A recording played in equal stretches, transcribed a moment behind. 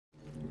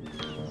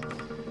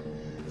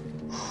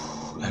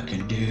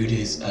can do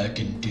this, I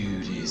can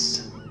do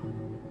this.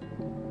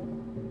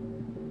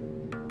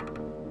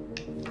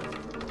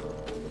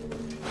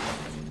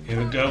 Here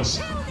it goes.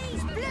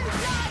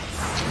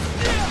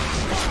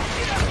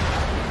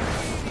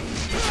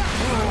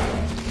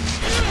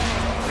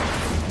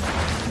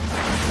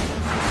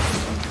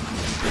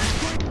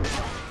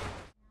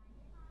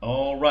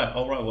 Alright,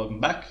 welcome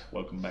back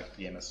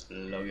to MS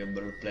Logan.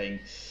 We're playing,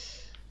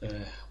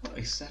 what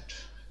is that?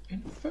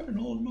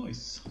 Infernal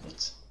noise.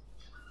 What?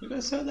 You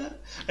guys heard that?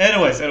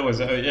 Anyways,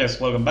 yes,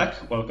 welcome back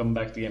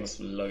to MS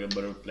Logan.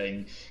 We're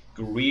playing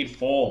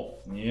GreedFall.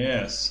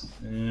 Yes.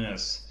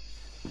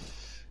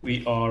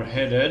 We are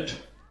headed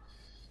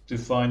to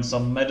find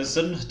some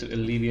medicine to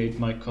alleviate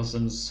my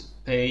cousin's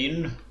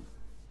pain.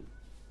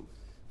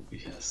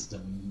 Yes,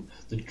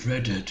 the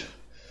dreaded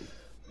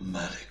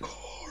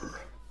Malicor.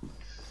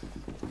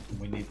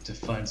 We need to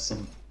find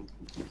some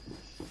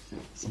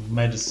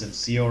medicine.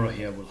 Ciora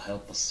here will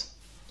help us.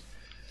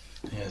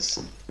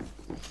 Yes.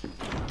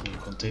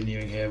 We're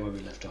continuing here where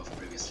we left off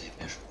previously.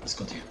 Let's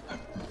continue.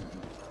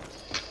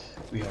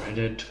 We are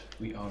headed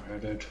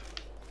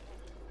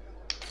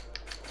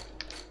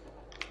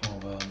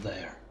over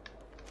there.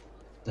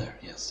 There,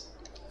 yes.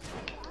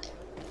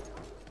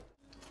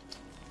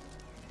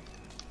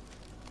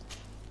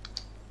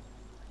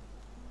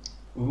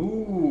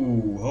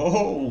 Ooh,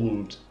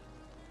 hold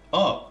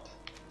up.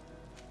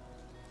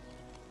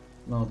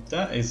 Now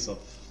that is a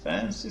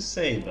fancy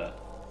saber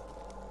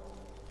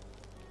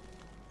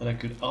that I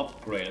could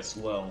upgrade as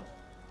well.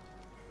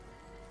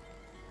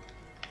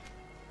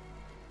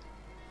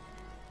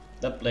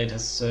 That blade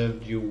has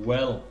served you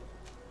well.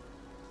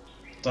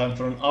 Time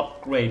for an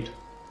upgrade.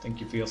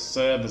 Thank you for your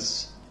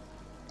service.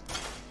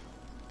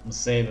 The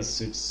saber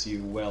suits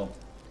you well.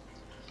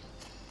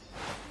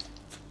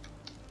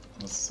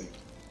 Let's see.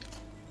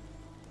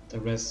 The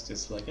rest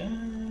is like,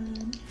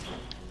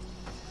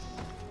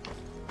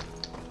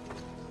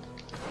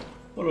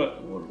 what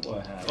do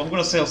I have? I'm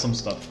gonna sell some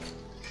stuff.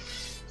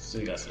 See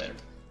you guys later.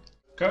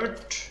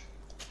 Kurt.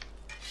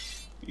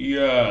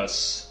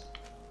 Yes.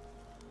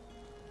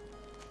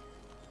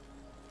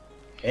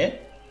 Eh?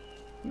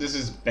 This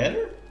is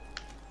better?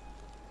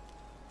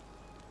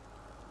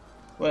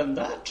 Well,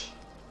 that.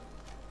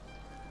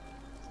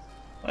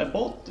 I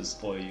bought this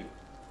for you.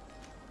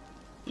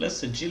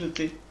 Less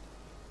agility.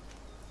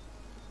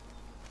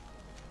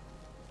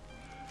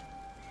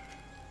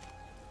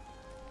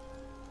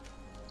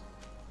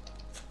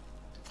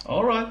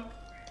 Alright.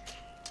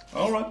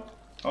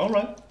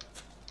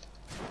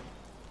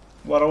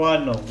 What do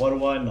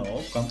I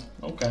know?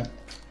 Okay.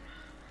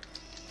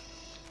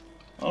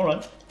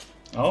 Alright.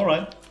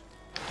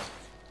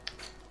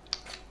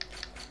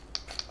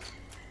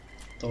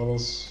 Thought I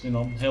was,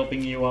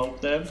 helping you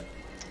out there.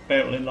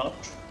 Apparently not.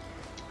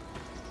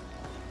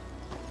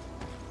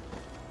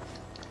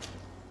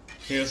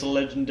 Here's a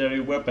legendary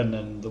weapon,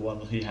 and the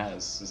one he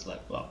has is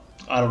like, well,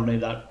 I don't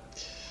need that.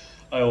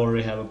 I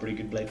already have a pretty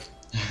good blade.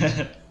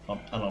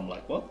 And I'm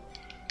like, what?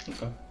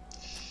 Okay.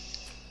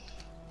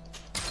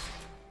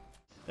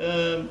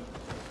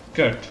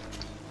 Kurt.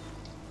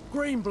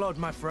 Greenblood,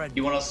 my friend.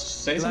 You want to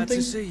say Glad something?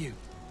 to see you.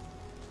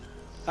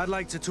 I'd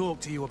like to talk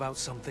to you about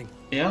something.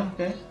 Yeah,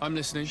 okay. I'm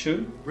listening.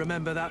 Sure.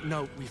 Remember that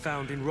note we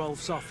found in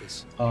Rolf's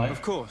office? Aye.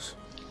 Of course.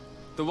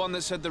 The one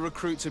that said the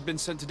recruits had been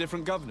sent to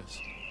different governors.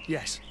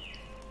 Yes.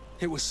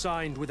 It was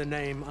signed with a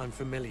name I'm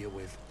familiar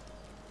with.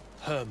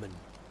 Herman.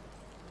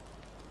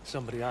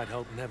 Somebody I'd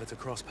hoped never to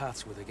cross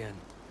paths with again.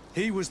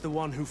 He was the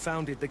one who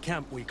founded the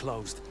camp we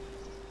closed.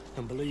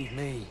 And believe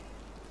me,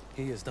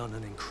 he has done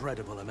an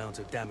incredible amount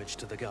of damage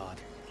to the Guard.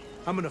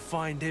 I'm gonna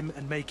find him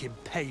and make him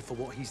pay for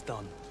what he's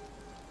done.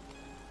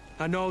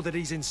 I know that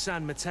he's in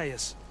San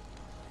Mateus.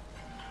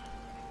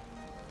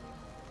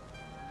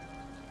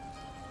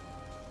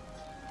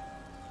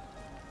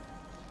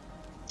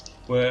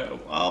 Well,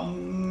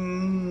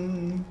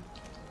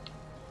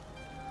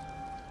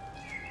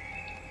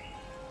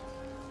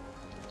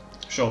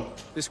 sure.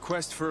 This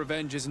quest for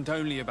revenge isn't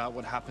only about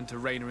what happened to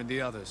Raynor and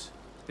the others,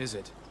 is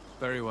it?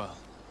 Very well.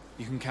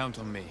 You can count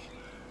on me.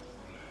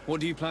 What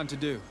do you plan to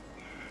do?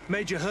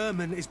 Major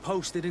Herman is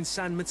posted in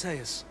San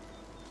Mateus.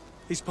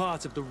 He's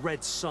part of the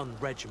Red Sun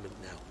Regiment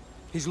now.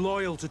 He's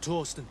loyal to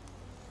Torsten,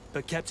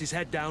 but kept his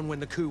head down when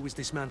the coup was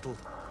dismantled.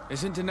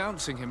 Isn't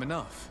denouncing him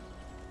enough?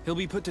 He'll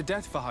be put to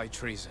death for high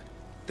treason.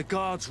 The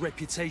Guard's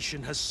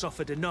reputation has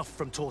suffered enough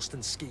from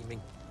Torsten's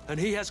scheming. And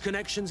he has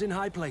connections in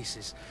high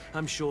places.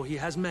 I'm sure he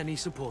has many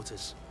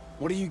supporters.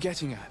 What are you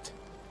getting at?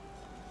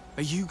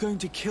 Are you going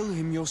to kill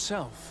him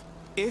yourself?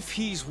 If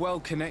he's well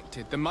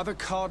connected, the Mother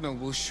Cardinal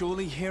will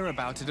surely hear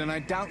about it, and I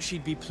doubt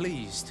she'd be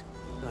pleased.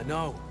 I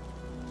know.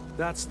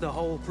 That's the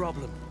whole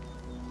problem.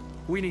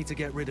 We need to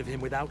get rid of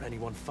him without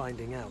anyone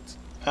finding out.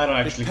 I don't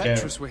actually if care.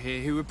 Petrus were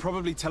here, he would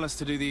probably tell us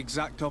to do the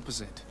exact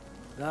opposite.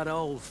 That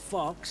old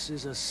fox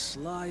is as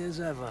sly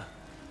as ever.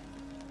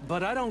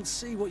 But I don't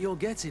see what you're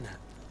getting at.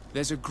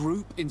 There's a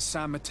group in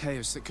San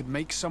Mateus that could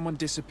make someone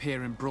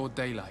disappear in broad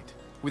daylight,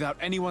 without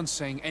anyone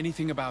saying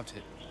anything about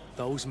it.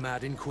 Those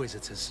mad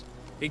inquisitors.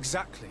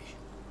 Exactly.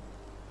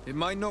 It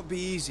might not be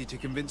easy to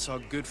convince our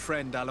good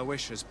friend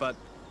Aloysius, but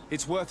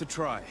it's worth a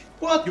try.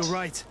 What? You're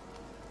right.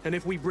 And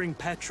if we bring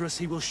Petrus,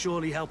 he will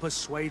surely help us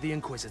sway the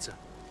Inquisitor.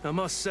 I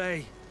must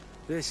say,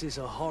 this is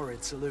a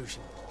horrid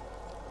solution.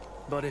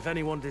 But if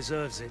anyone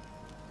deserves it,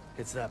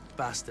 it's that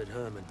bastard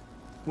Herman.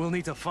 We'll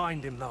need to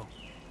find him, though.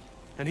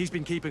 And he's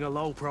been keeping a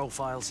low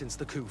profile since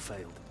the coup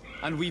failed.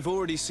 And we've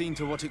already seen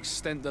to what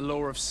extent the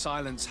law of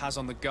silence has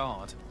on the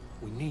guard.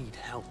 We need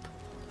help.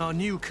 Our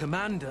new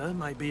commander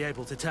might be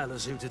able to tell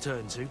us who to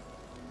turn to.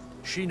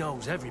 She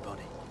knows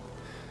everybody.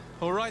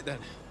 All right then,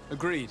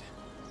 agreed.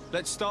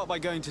 Let's start by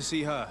going to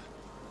see her.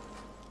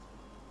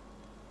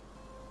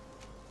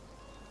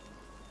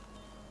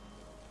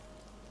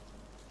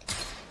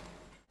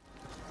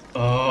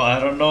 Oh, I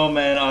don't know,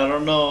 man. I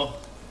don't know.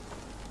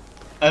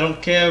 I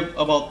don't care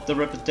about the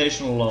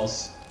reputational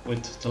laws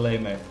with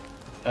Teleme.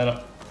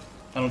 I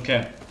don't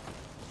care.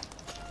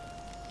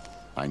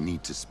 I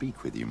need to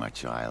speak with you, my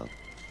child.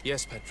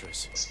 Yes,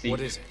 Petrus. Speak.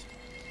 What is it?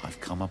 I've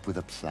come up with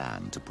a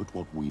plan to put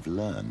what we've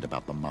learned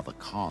about the Mother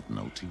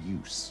Cardinal to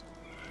use.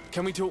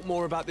 Can we talk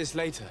more about this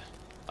later?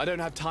 I don't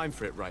have time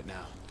for it right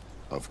now.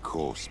 Of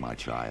course, my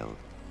child.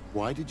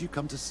 Why did you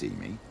come to see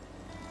me?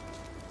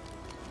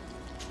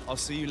 I'll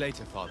see you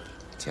later, Father.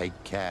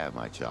 Take care,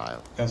 my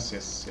child.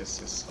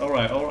 Yes.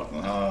 Alright.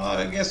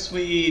 I guess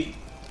we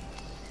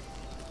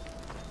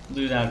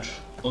do that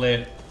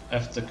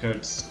after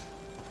Kurt's.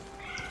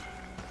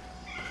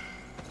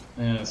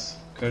 Yes,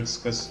 Kurt's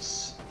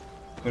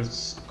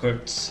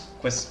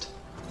quest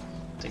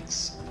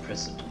takes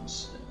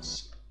precedence.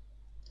 Yes.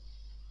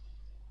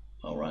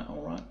 Alright.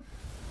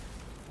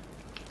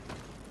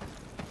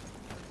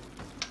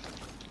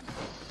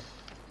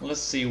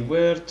 Let's see,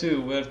 where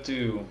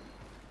to?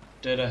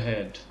 Dead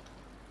ahead.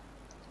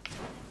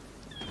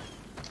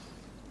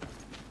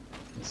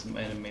 There's some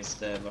enemies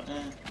there, but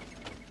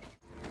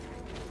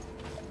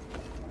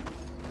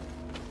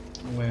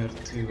Where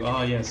to?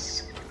 Ah,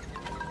 yes.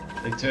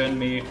 They turned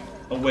me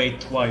away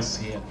twice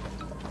here.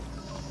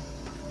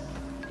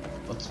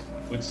 But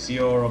with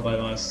Siora by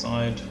my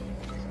side,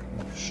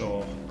 I'm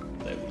sure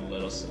they will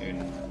let us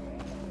in.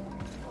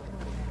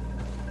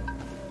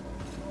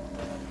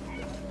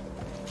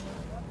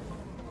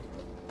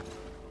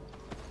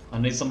 I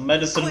need some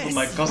medicine for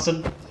my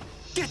cousin.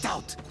 Get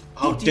out!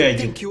 How Who do dare you you?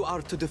 think you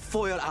are to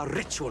defoil our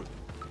ritual?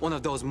 One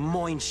of those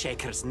mind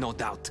shakers, no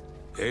doubt.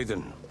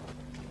 Aiden,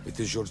 it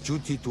is your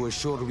duty to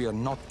assure we are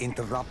not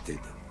interrupted.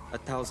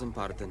 1,000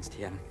 pardons,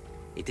 Tien.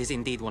 It is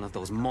indeed one of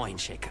those mind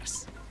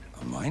shakers.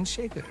 A mind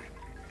shaker?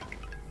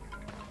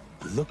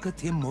 Look at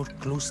him more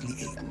closely,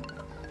 Aiden.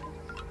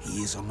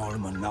 He is an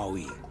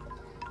Almanawi.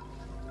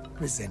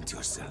 Present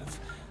yourself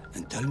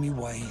and tell me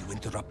why you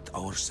interrupt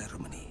our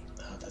ceremony.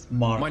 That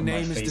mark My on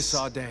name is face.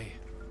 Desardet.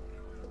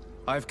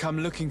 I've come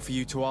looking for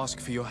you to ask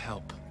for your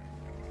help.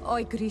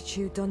 I greet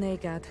you,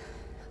 Donegad.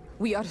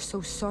 We are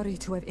so sorry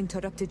to have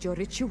interrupted your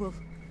ritual.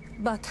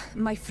 But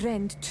my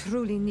friend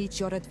truly needs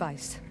your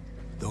advice.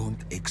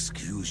 Don't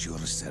excuse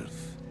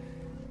yourself.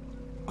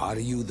 Are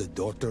you the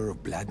daughter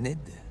of Bladnid?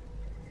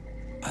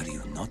 Are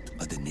you not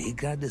a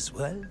Donegad as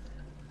well?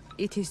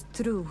 It is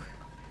true.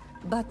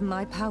 But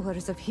my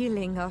powers of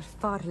healing are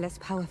far less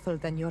powerful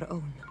than your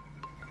own.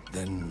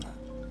 Then,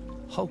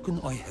 how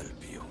can I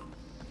help you?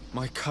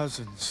 My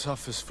cousin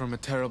suffers from a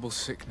terrible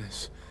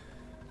sickness.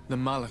 The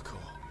Malachor.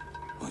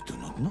 I do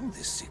not know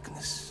this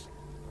sickness.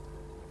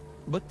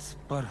 But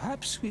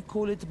perhaps we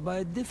call it by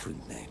a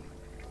different name.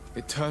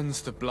 It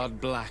turns the blood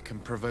black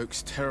and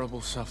provokes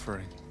terrible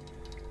suffering.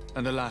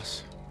 And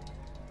alas,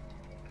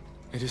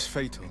 it is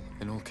fatal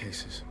in all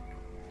cases.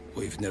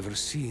 We've never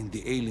seen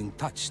the ailing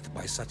touched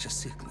by such a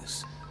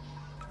sickness.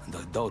 And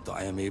I doubt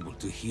I am able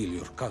to heal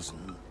your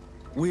cousin.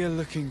 We are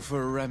looking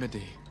for a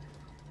remedy,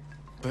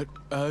 but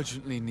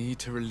urgently need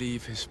to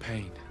relieve his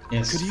pain.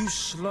 Yes. Could you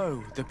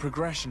slow the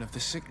progression of the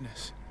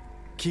sickness?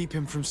 Keep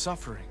him from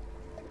suffering?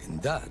 In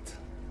that,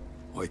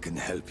 I can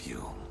help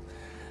you.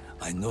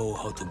 I know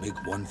how to make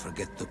one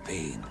forget the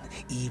pain,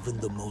 even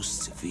the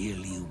most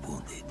severely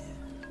wounded.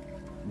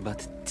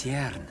 But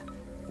Tiern,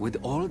 with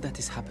all that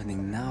is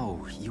happening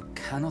now, you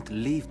cannot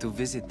leave to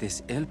visit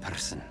this ill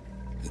person.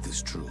 It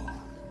is true.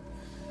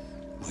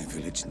 My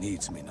village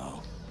needs me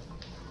now.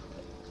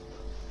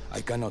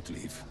 I cannot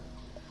leave.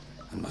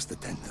 I must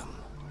attend them.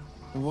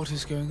 What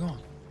is going on?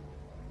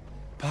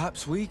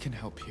 Perhaps we can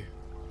help you.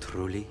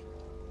 Truly?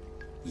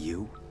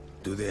 You?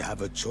 Do they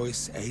have a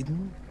choice,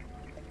 Aiden?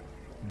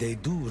 They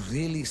do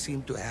really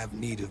seem to have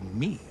need of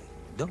me,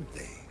 don't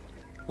they?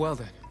 Well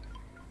then,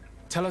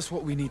 tell us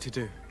what we need to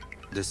do.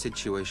 The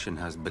situation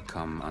has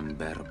become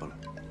unbearable.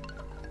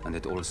 And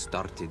it all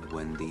started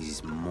when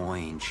these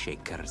mind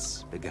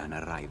shakers began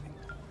arriving.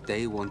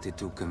 They wanted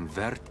to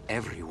convert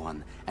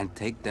everyone and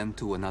take them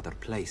to another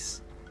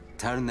place.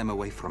 Turn them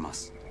away from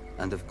us.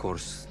 And of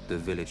course, the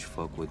village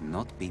folk would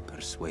not be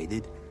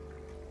persuaded.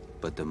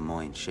 But the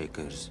mind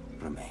shakers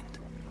remained.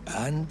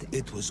 And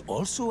it was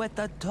also at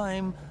that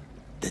time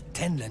the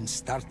Tenland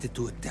started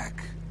to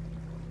attack.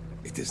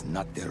 It is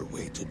not their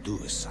way to do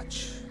as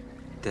such.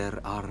 There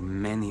are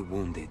many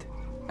wounded,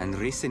 And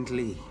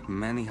recently,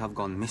 many have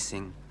gone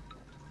missing.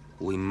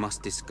 We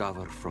must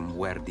discover from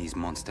where these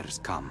monsters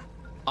come.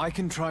 I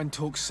can try and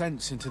talk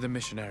sense into the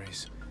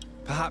missionaries,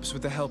 perhaps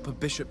with the help of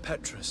Bishop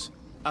Petrus.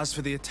 As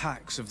for the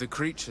attacks of the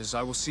creatures,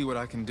 I will see what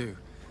I can do.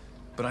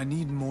 But I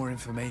need more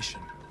information.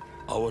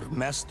 Our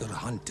master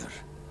hunter,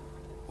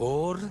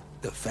 or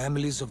the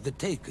families of the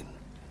Taken,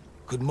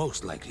 could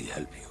most likely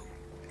help you.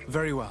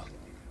 Very well.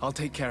 I'll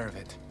take care of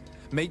it.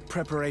 Make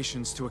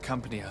preparations to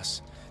accompany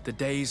us. The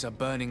days are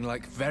burning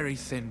like very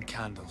thin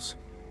candles.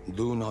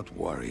 Do not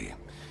worry.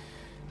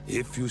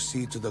 If you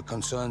see to the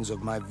concerns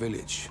of my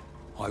village,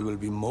 I will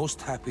be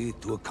most happy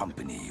to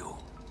accompany you.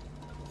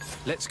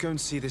 Let's go and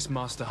see this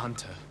Master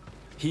Hunter.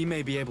 He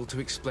may be able to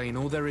explain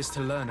all there is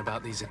to learn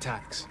about these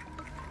attacks.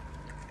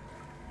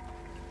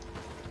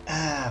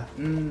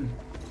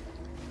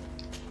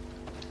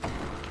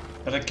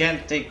 But I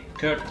can't take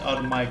Kurt out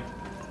of my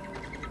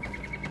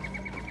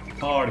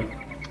party.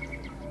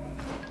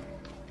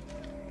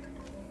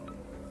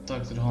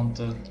 Talk to the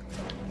hunter.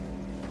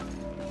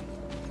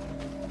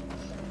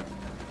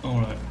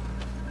 Alright.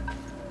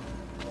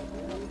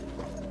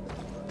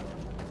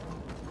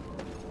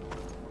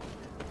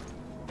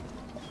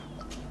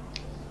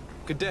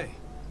 Good day.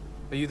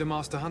 Are you the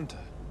Master Hunter?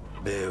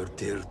 Bear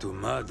tear to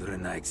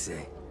madren, I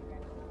say.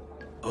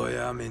 I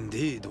am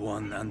indeed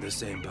one and the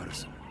same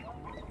person.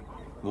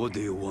 What do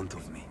you want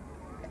of me?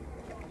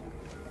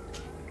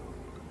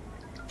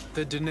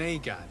 The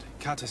Donegad,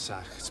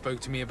 Katasach, spoke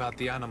to me about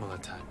the animal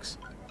attacks.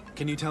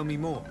 Can you tell me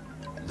more?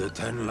 The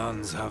Ten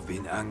Lands have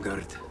been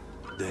angered.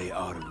 They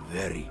are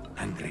very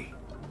angry.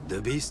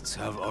 The beasts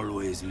have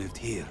always lived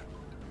here.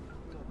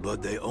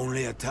 But they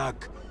only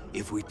attack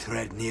if we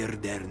tread near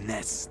their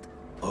nest.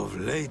 Of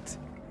late,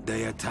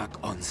 they attack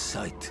on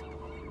sight.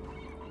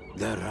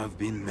 There have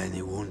been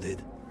many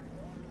wounded,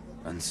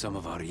 and some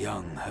of our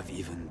young have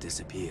even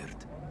disappeared.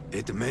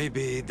 It may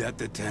be that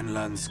the Ten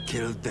Lands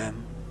killed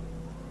them,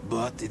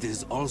 but it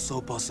is also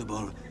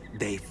possible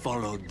they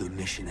followed the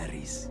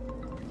missionaries.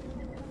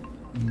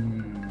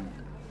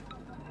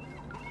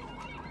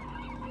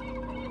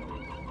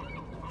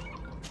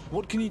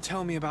 What can you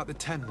tell me about the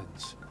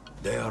Tenlands?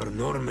 They are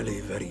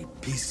normally very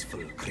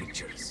peaceful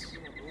creatures,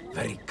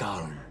 very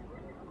calm,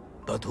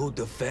 but who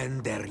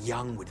defend their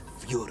young with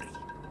fury.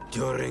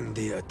 During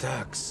the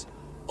attacks,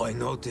 I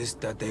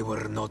noticed that they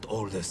were not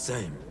all the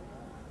same.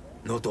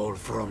 Not all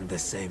from the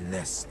same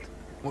nest.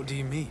 What do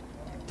you mean?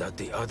 That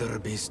the other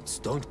beasts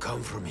don't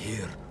come from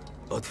here,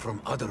 but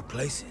from other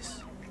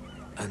places.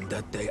 And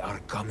that they are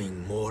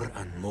coming more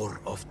and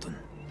more often.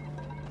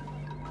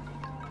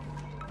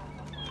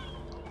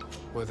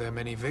 Were there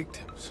many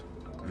victims?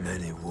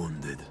 Many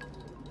wounded.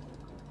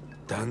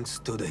 Thanks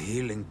to the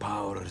healing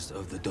powers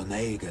of the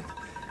Donegad,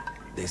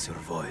 they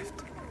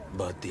survived.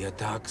 But the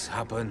attacks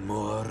happen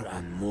more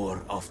and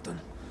more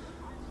often.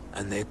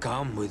 And they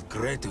come with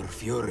greater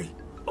fury.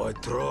 I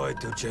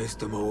tried to chase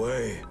them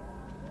away,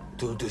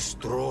 to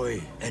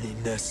destroy any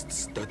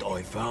nests that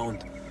I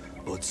found,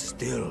 but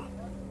still,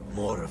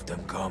 more of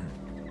them come.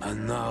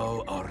 And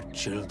now our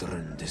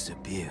children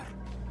disappear.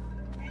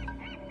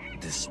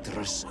 The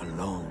stress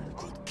alone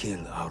could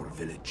kill our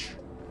village.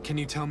 Can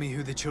you tell me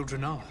who the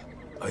children are?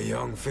 A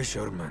young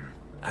fisherman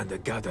and a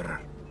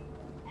gatherer.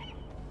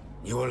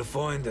 You will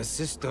find the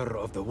sister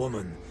of the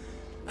woman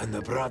and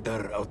the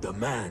brother of the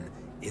man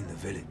in the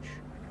village.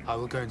 I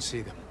will go and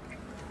see them.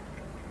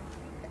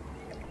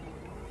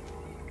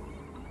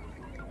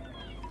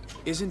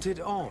 Isn't it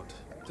odd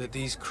that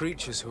these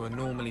creatures who are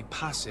normally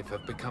passive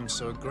have become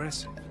so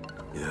aggressive?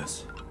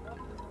 Yes.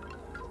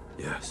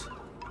 Yes.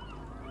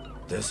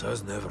 This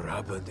has never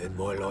happened in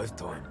my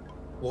lifetime.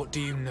 What do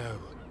you know?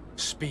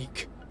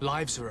 Speak.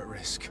 Lives are at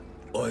risk.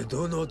 I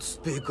do not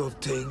speak of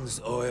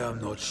things I am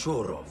not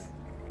sure of.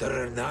 The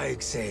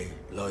Renaigse,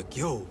 like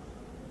you,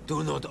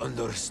 do not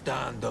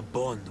understand the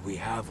bond we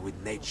have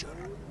with nature.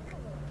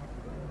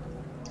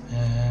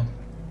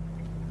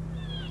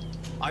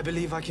 I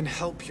believe I can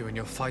help you in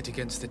your fight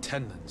against the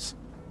Tenlands.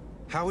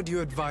 How would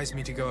you advise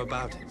me to go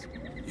about it?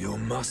 You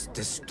must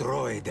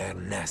destroy their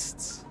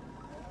nests.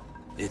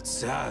 It's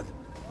sad,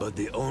 but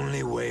the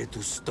only way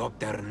to stop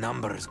their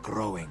numbers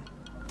growing.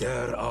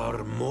 There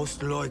are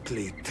most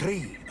likely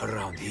 3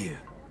 around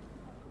here.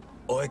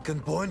 I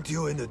can point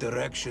you in the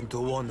direction to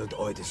one that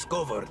I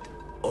discovered.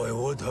 I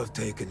would have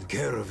taken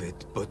care of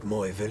it, but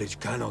my village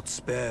cannot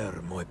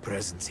spare my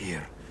presence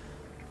here.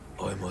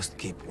 I must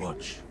keep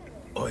watch.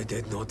 I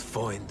did not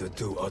find the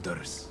 2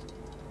 others.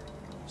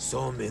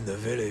 Some in the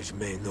village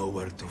may know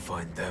where to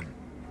find them.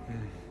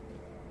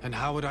 And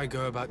how would I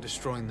go about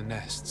destroying the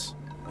nests?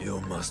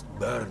 You must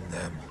burn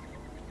them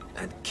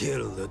and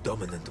kill the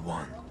dominant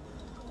one,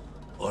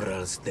 or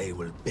else they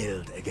will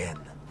build again.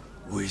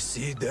 We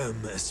see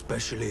them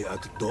especially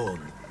at dawn.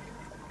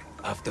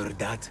 After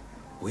that,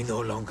 we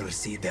no longer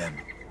see them.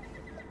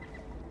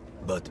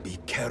 But be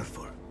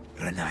careful,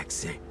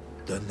 Renaigse.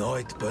 The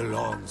night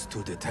belongs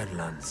to the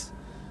Tenlands.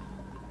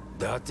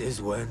 That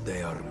is when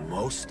they are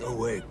most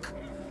awake.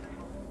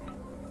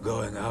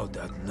 Going out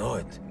at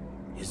night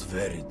is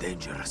very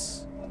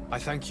dangerous. I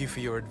thank you for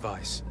your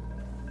advice.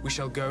 We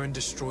shall go and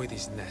destroy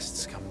these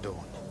nests come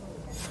dawn.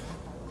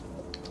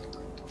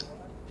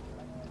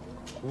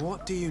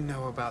 What do you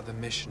know about the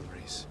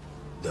missionaries?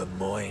 The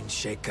Moin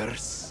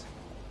Shakers.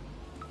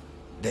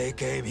 They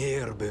came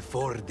here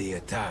before the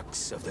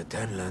attacks of the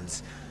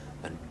Tenlands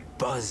and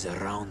buzz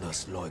around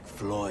us like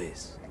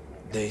flies.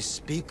 They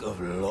speak of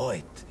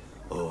light,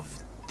 of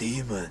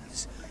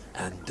demons,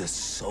 and the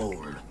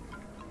soul.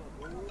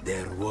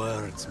 Their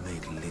words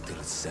make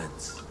little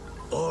sense.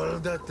 All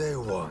that they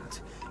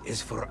want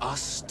is for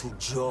us to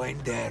join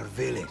their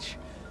village,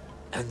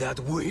 and that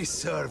we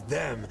serve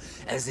them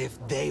as if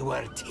they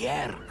were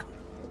Tierg.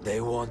 They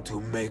want to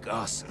make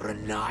us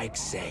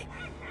Renaigse.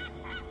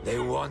 They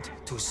want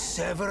to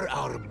sever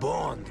our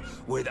bond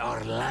with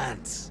our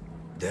lands.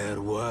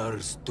 Their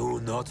words do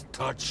not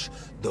touch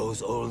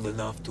those old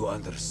enough to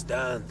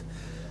understand.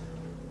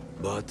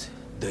 But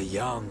the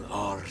young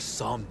are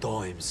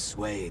sometimes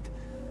swayed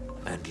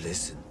and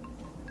listen.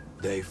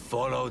 They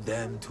follow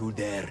them to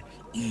their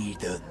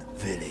Eden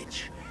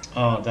village.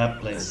 Oh, that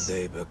place. And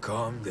they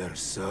become their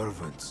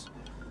servants.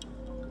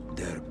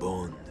 Their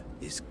bond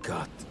is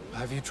cut.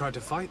 Have you tried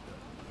to fight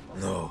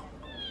them? No.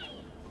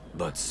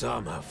 But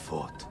some have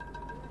fought.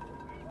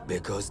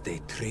 Because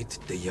they treat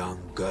the young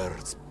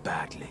girls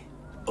badly.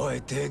 I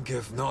think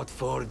if not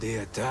for the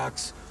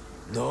attacks,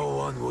 no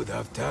one would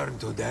have turned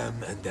to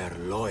them and their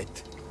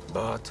light.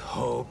 But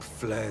hope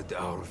fled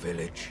our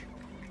village.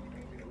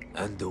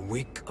 And the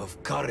weak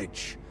of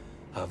courage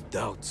have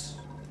doubts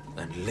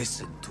and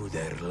listen to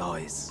their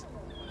lies.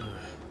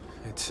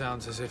 It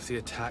sounds as if the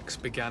attacks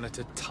began at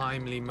a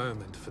timely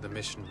moment for the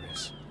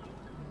missionaries.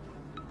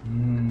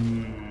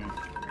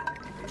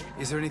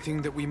 Is there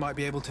anything that we might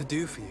be able to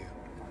do for you?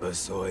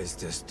 Besides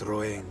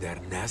destroying their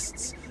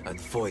nests and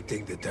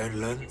fighting the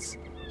Tenlands,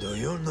 do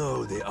you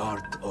know the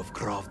art of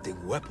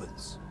crafting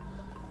weapons?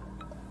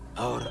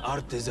 Our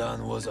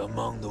artisan was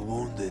among the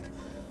wounded,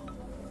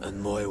 and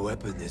my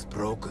weapon is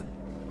broken.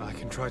 I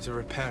can try to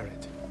repair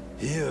it.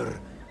 Here,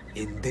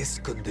 in this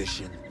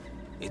condition,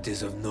 it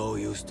is of no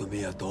use to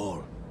me at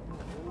all.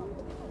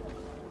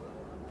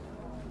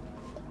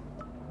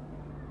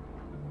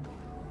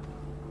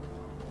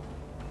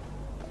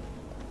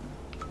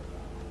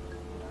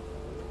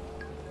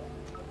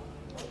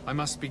 I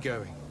must be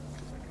going.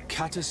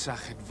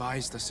 Katasach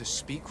advised us to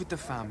speak with the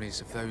families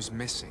of those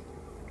missing.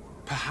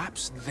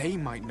 Perhaps they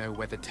might know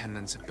where the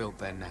Tenlands have built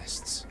their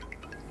nests.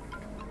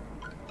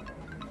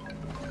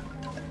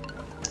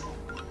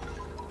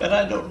 But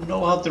I don't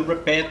know how to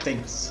repair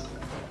things.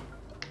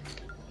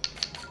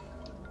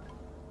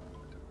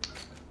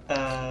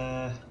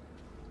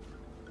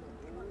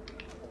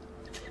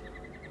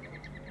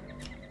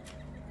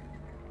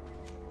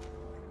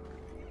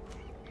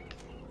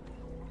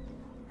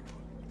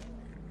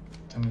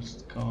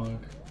 Damaged cog.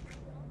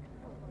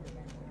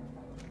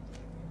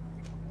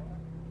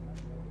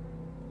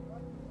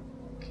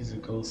 He's a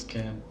ghost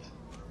camp.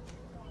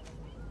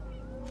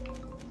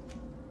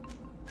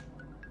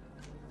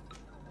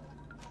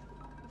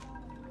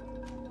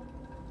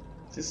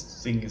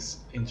 This thing is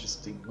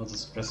interesting. What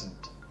is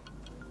present?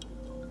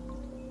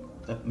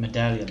 That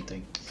medallion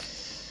thing.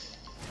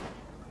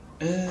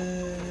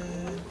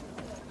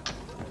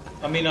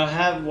 I mean, I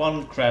have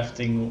one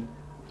crafting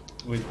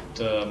with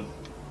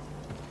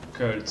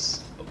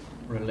Kurt's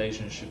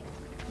relationship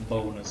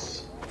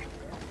bonus.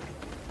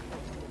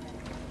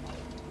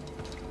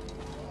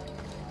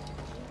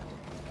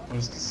 What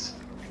is this?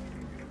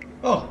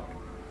 Oh!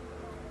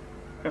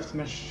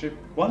 Craftsmanship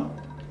 1?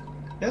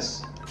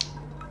 Yes?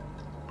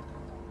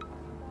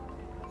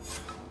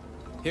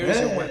 Here is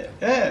your weapon.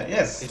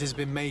 Yes. It has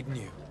been made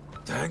new.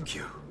 Thank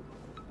you.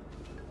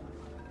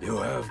 You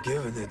have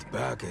given it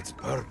back its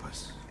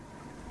purpose.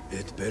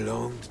 It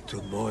belonged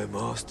to my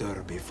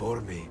master before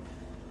me,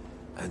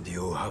 and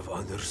you have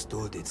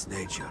understood its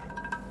nature.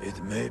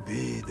 It may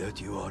be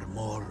that you are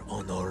more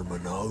on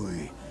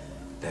Almanawi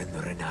than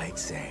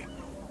Renaigse,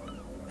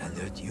 and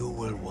that you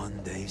will one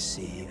day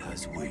see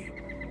as we.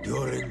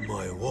 During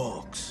my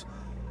walks,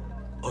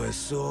 I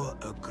saw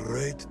a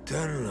great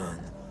Tenlan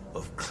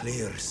of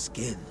clear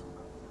skin.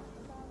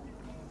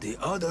 The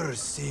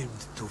others seemed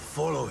to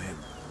follow him.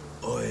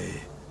 I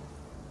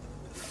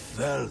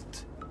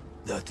felt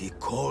that he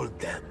called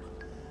them,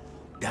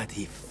 that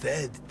he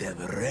fed them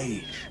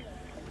rage,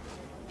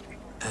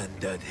 and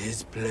that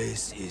his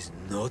place is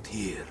not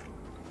here.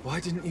 Why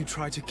didn't you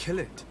try to kill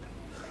it?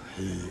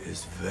 He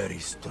is very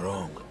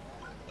strong,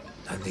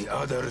 and the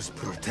others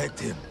protect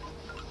him.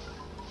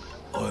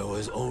 I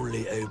was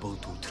only able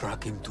to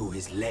track him to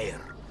his lair,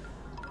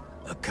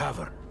 a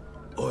cavern.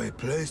 I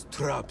placed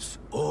traps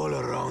all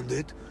around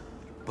it,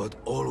 but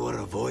all were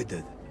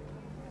avoided.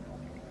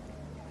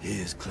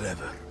 He is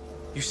clever.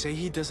 You say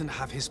he doesn't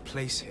have his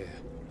place here.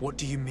 What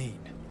do you mean?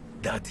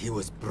 That he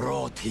was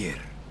brought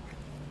here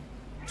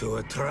to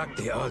attract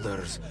the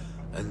others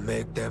and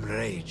make them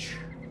rage.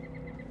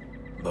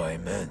 By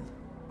men,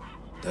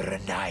 the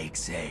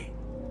Renaigse.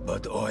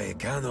 But I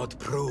cannot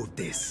prove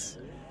this.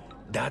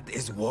 That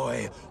is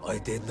why I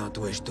did not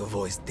wish to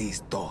voice these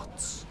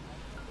thoughts.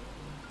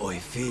 I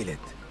feel it.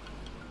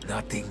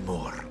 nothing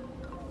more.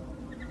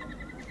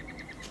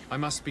 I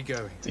must be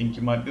going. I think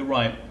you might be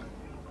right.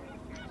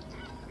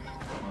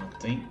 I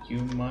think you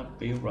might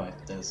be right.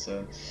 There's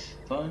a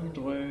find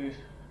a way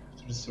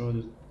to destroy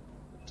the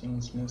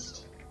tunnel's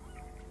mist.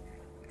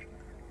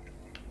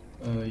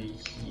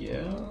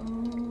 Yeah.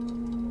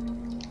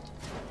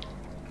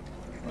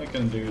 I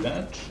can do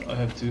that. I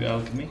have 2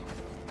 alchemy.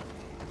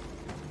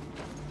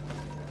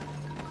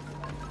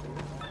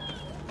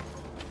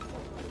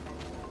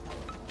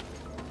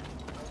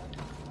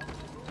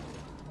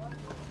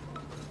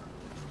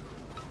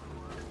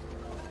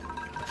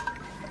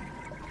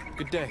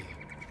 Good day.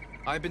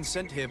 I've been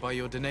sent here by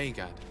your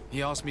Donegad.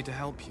 He asked me to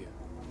help you.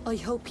 I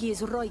hope he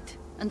is right,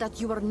 and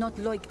that you are not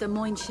like the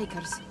Mind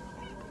Shakers.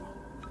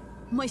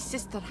 My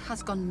sister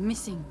has gone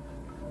missing.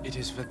 It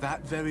is for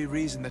that very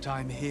reason that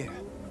I'm here.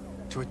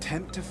 To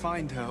attempt to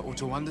find her or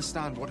to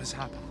understand what has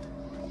happened.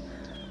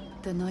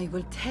 Then I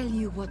will tell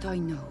you what I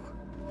know.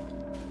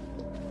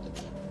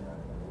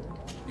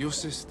 Your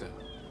sister,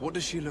 what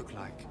does she look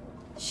like?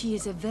 She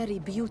is a very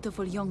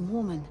beautiful young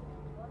woman.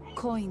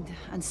 Kind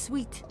and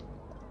sweet.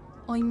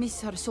 I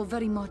miss her so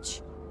very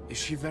much. Is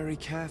she very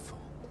careful?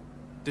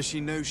 Does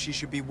she know she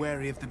should be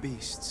wary of the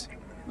beasts?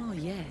 Oh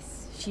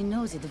yes, she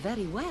knows it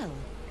very well.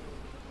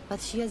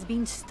 But she has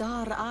been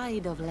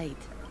star-eyed of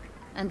late.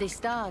 And the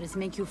stars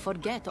make you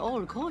forget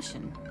all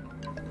caution.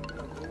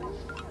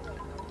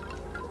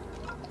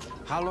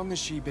 How long has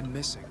she been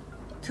missing?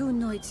 2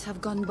 nights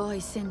have gone by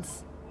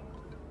since.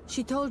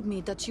 She told me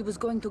that she was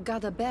going to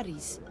gather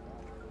berries.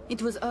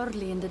 It was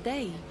early in the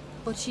day,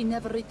 but she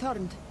never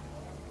returned.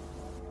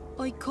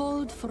 I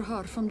called for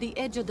her from the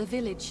edge of the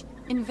village,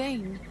 in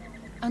vain,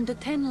 and the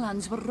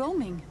Tenlands were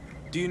roaming.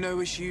 Do you know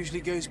where she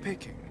usually goes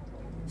picking?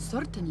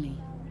 Certainly,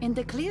 in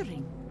the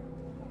clearing.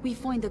 We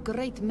find a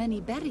great many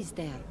berries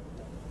there.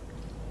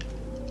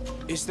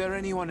 Is there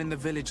anyone in the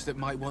village that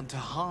might want to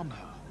harm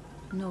her?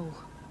 No,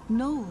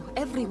 no,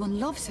 everyone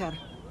loves her.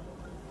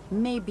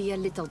 Maybe a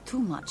little too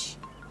much.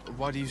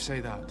 Why do you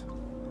say that?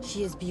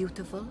 She is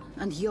beautiful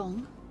and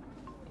young.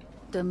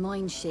 The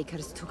Mind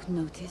Shakers took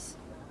notice.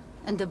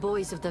 And the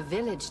boys of the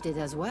village did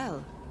as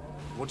well.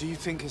 What do you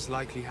think has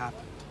likely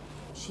happened?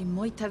 She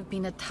might have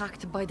been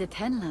attacked by the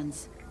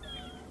Tenlands.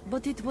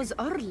 But it was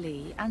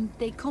early, and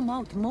they come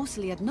out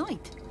mostly at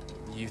night.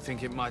 You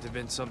think it might have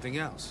been something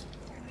else?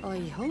 I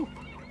hope.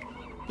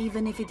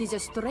 Even if it is a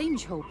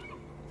strange hope.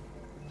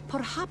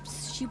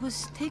 Perhaps she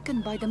was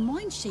taken by the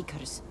Mind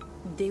Shakers.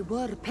 They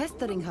were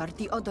pestering her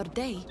the other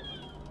day.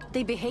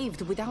 They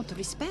behaved without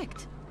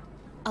respect.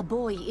 A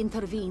boy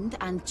intervened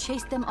and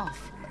chased them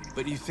off.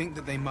 But you think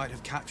that they might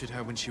have captured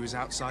her when she was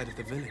outside of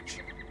the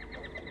village?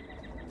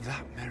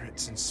 That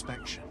merits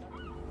inspection.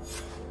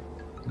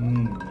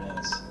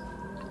 Yes.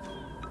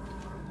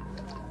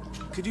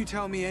 Could you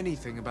tell me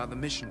anything about the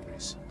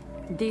missionaries?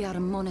 They are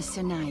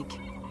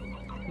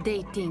monosynaig.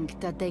 They think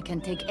that they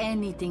can take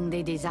anything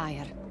they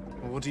desire.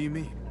 What do you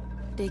mean?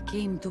 They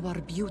came to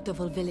our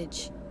beautiful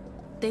village.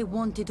 They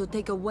wanted to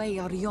take away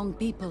our young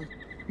people.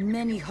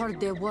 Many heard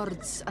their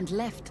words and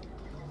left.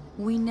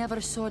 We never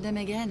saw them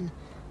again.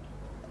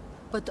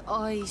 But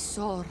I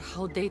saw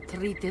how they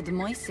treated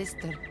my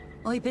sister.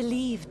 I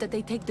believe that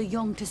they take the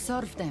young to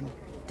serve them.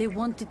 They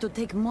wanted to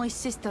take my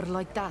sister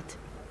like that,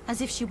 as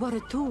if she were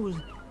a tool.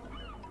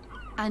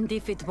 And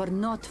if it were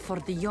not for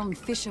the young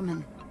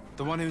fisherman.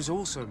 The one who's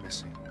also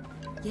missing?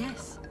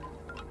 Yes.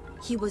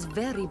 He was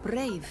very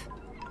brave.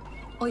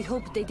 I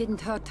hope they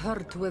didn't hurt her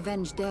to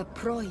avenge their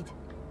pride.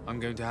 I'm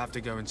going to have to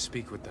go and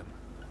speak with them.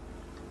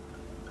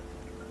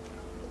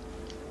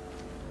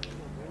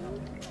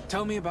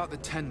 Tell me about the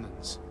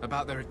Tenlands,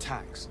 about their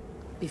attacks.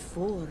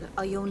 Before,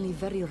 I only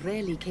very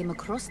rarely came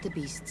across the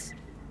beasts.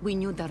 We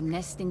knew their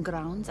nesting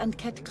grounds and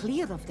kept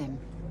clear of them.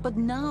 But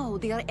now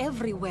they are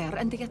everywhere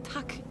and they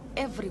attack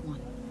everyone.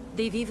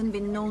 They've even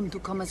been known to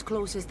come as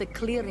close as the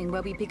clearing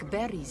where we pick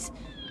berries.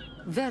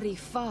 Very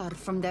far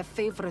from their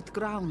favorite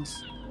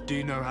grounds. Do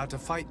you know how to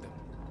fight them?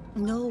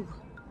 No,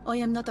 I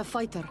am not a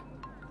fighter.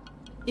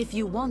 If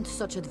you want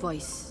such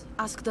advice,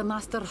 ask the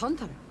Master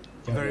Hunter.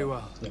 Very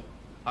well. Yeah.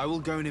 I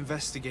will go and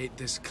investigate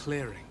this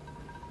clearing.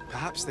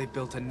 Perhaps they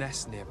built a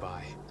nest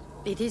nearby.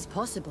 It is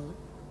possible,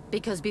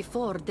 because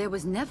before there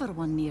was never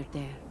one near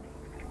there.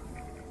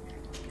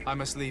 I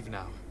must leave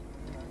now.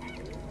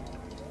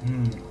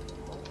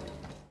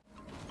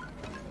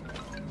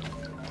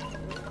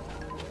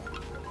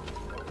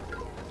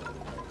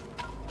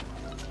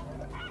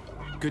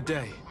 Good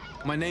day.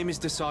 My name is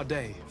de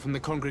Sardet, from the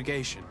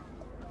congregation.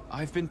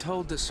 I've been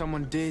told that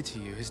someone dear to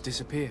you has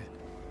disappeared.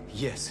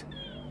 Yes,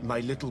 my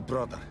little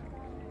brother.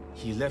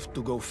 He left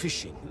to go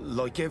fishing,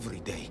 like every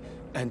day,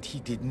 and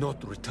he did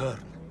not return.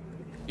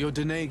 Your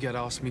Donegad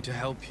asked me to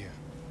help you.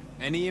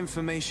 Any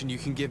information you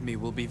can give me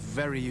will be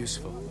very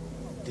useful.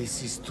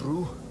 This is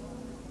true?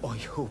 I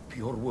hope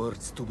your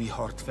words to be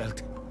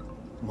heartfelt.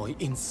 My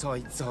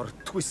insides are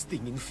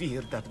twisting in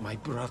fear that my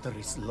brother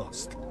is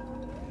lost.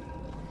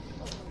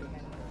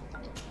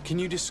 Can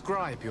you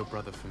describe your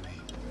brother for me?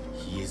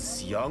 He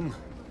is young,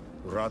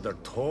 rather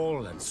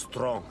tall and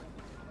strong.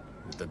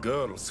 The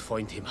girls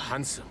find him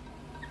handsome.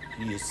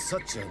 He is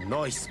such a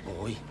nice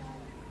boy,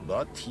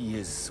 but he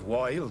is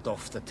wild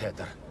off the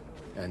tether,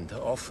 and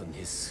often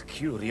his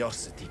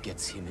curiosity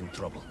gets him in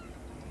trouble.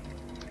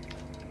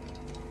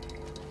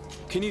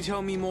 Can you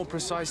tell me more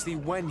precisely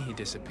when he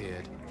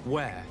disappeared,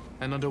 where,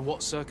 and under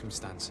what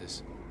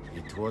circumstances?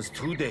 It was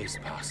 2 days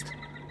past.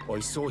 I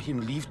saw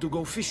him leave to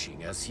go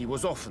fishing, as he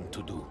was often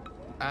to do.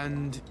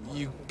 And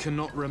you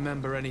cannot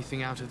remember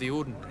anything out of the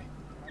ordinary?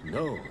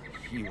 No,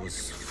 he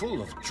was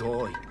full of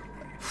joy,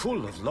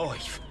 full of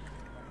life.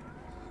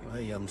 I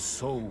am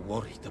so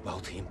worried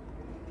about him.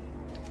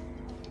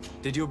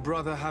 Did your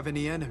brother have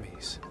any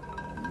enemies?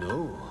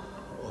 No,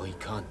 I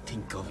can't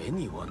think of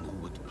anyone who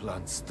would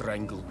plant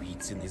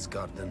strangleweeds in his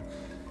garden.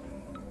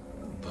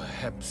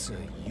 Perhaps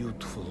a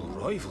youthful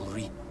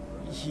rivalry.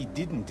 He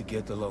didn't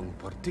get along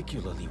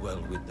particularly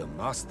well with the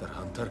Master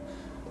Hunter,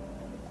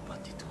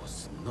 but it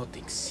was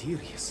nothing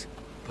serious.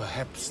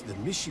 Perhaps the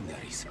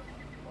missionaries.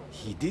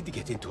 He did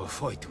get into a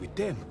fight with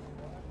them,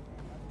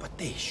 but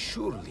they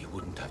surely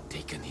wouldn't have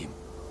taken him.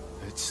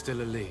 It's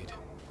still a lead.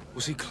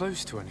 Was he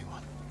close to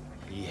anyone?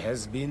 He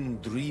has been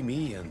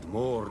dreamy and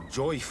more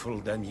joyful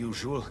than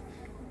usual.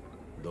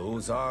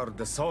 Those are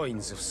the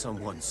signs of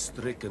someone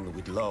stricken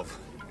with love.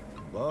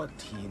 But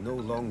he no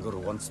longer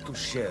wants to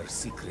share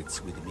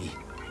secrets with me.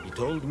 He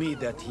told me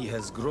that he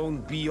has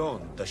grown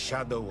beyond the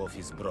shadow of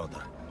his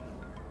brother.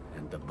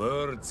 And the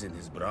birds in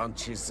his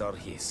branches are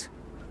his.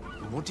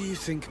 What do you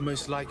think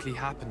most likely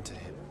happened to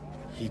him?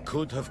 He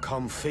could have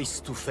come face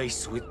to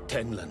face with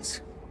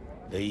Tenlands.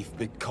 They've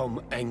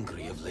become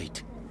angry of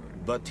late.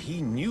 But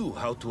he knew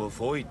how to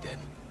avoid them.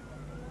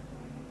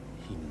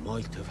 He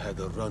might have had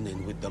a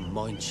run-in with the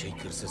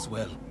Mindshakers as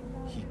well.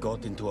 He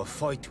got into a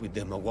fight with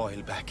them a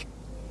while back.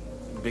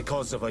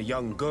 Because of a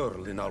young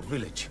girl in our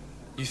village.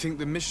 You think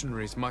the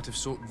missionaries might have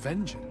sought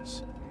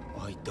vengeance?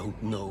 I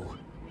don't know.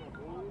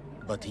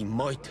 But he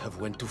might have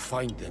went to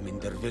find them in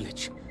their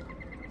village.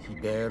 He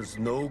bears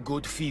no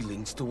good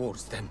feelings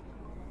towards them.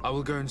 I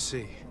will go and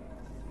see.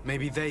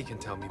 Maybe they can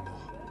tell me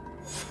more.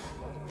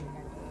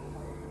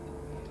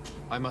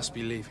 I must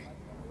be leaving.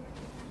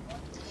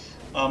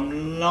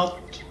 I'm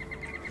not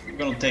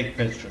gonna take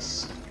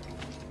Petrus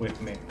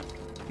with me.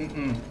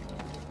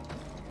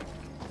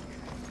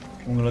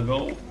 I'm gonna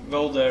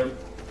go there,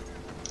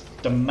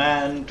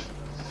 demand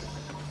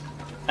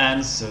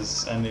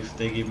answers, and if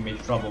they give me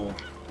trouble,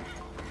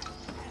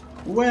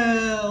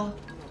 well,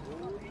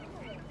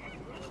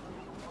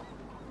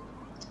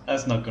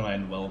 that's not gonna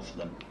end well for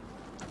them.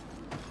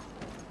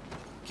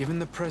 Given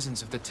the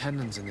presence of the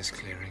Tenlands in this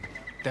clearing,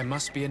 there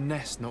must be a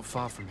nest not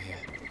far from here.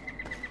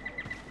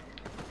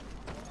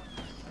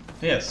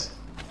 Yes.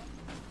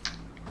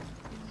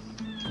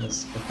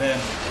 Let's prepare.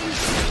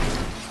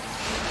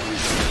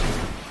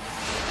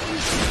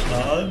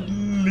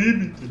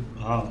 Unlimited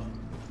power.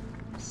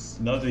 There's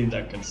nothing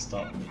that can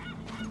stop me.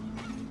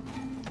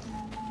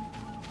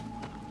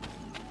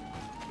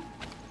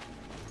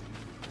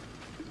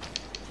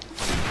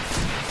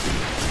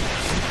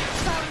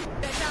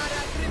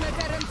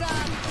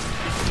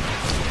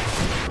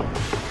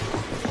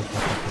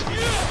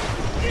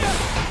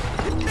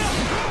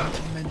 Not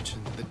to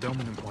mention that the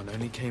dominant one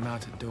only came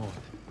out at dawn.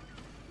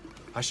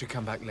 I should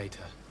come back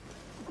later.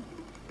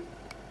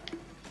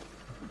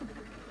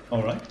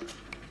 Alright.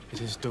 It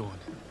is dawn,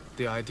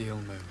 the ideal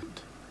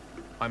moment.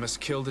 I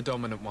must kill the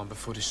dominant one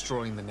before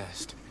destroying the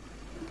nest.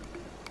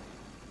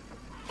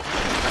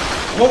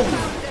 Whoa!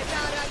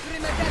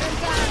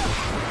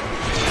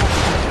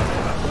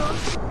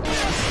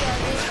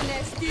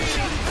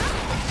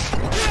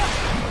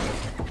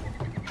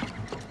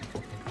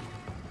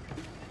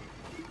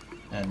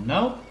 And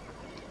now,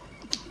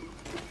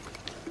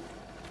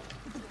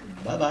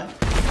 bye-bye.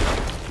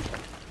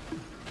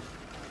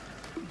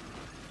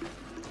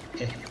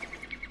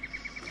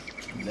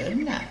 Very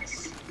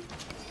nice.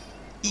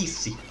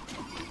 Easy.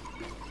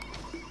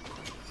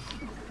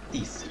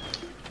 Easy.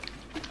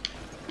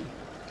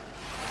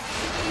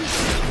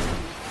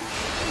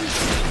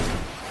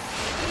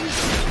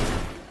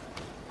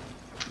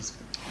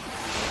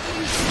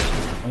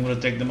 I'm gonna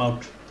take them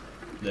out.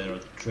 They're a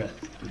threat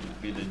to the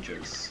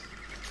villagers.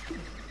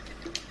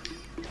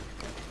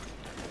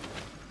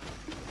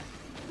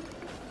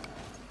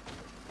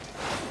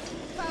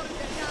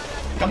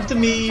 Come to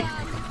me!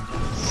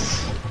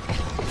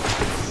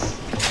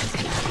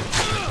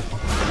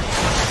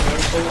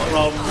 Circle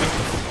around me.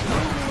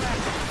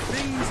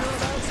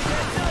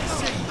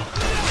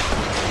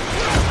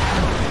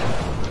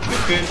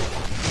 Good.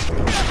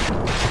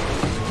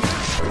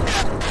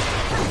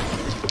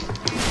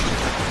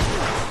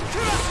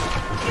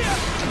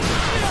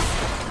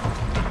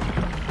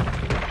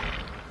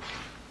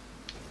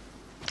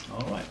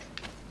 Alright.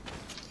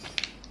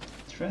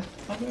 Threat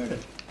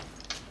averted.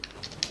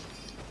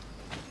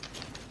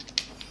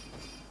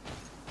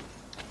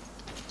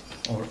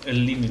 Or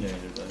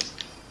eliminated,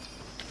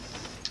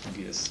 I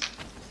guess.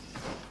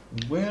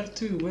 Where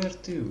to? Where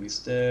to? Is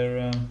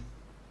there...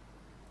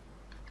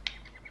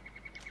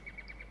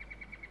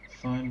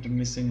 find the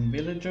missing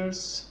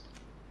villagers?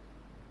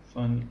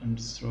 Find and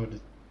destroy the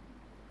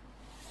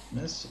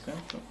nest.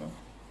 Okay.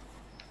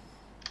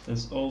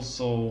 There's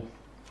also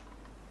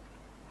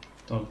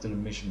talk to the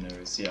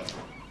missionaries. Yeah,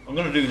 I'm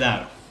gonna do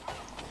that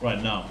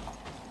right now.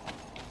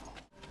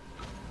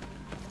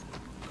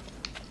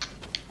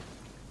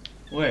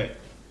 Wait,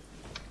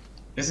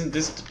 isn't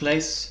this the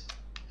place?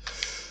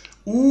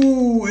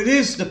 Ooh, it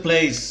is the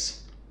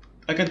place!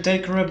 I can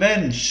take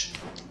revenge!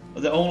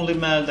 The only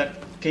man that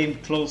came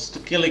close to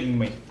killing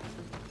me.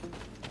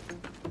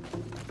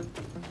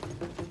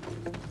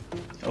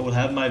 I will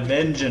have my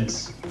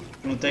vengeance.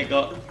 I'm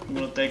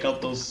gonna take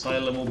out those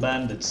Silemo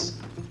bandits.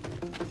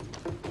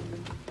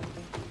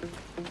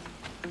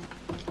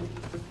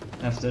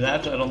 After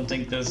that, I don't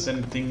think there's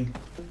anything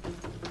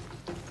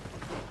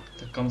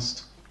that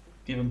comes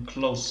even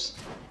close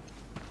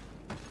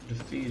to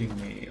defeating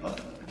me.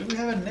 Do we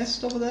have a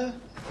nest over there?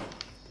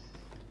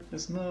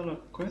 There's not a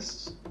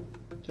quest.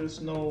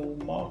 There's no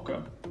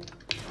marker.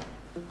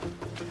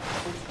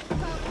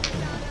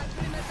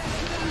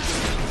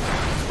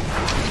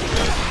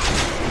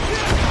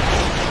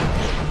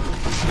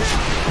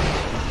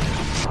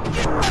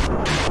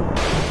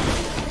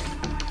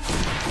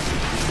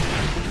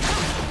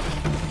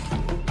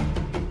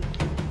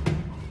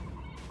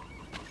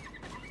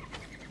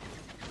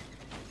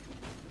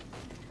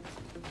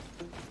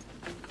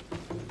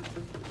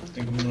 I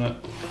think I'm gonna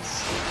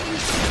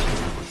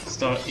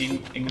start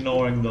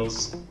ignoring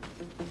those.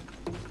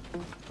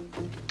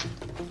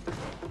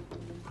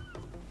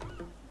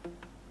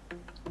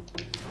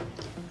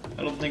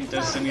 I don't think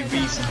there's any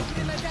reason.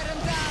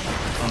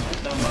 Oh,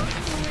 never mind.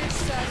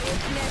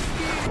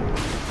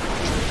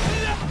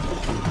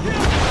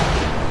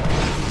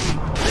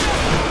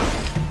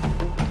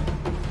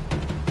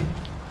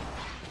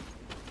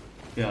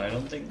 Yeah, I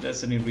don't think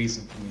there's any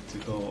reason for me to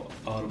go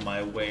out of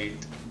my way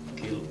to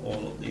kill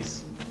all of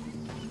these.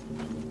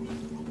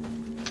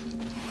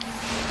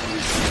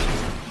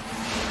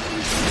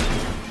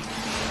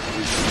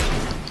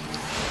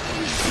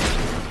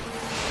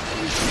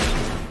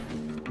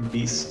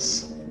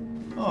 Beasts.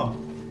 Oh,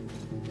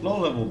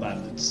 low-level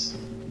bandits,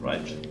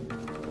 right?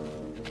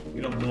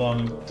 You don't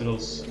belong to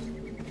those.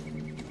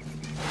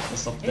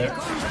 What's up there?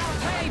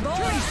 Hey,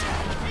 boys!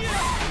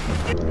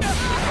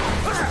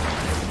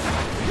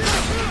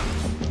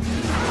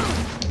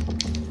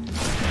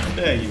 How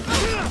dare you?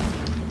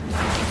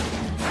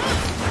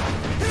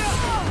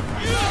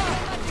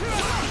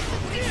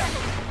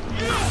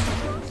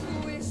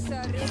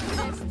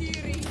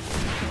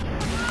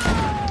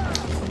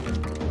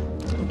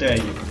 How dare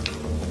you?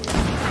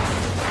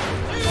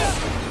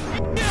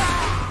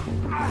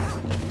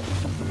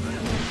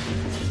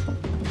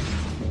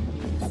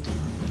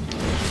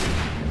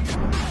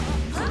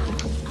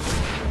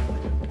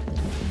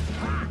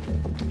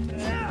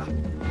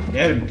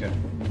 Get him, kid.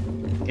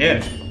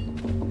 Get him.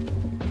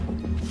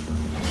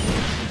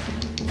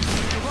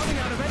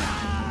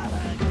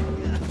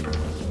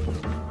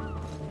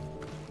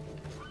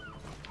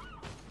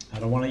 I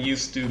don't want to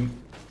use too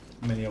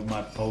many of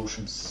my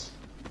potions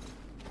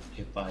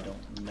if I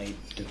don't need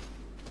to.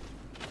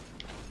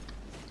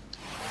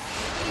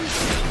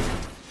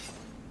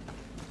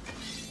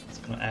 It's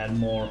gonna add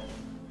more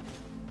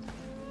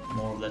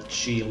of that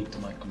shield to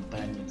my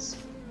companions.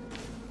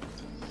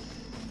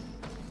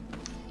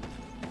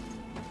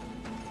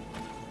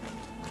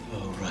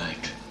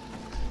 Alright,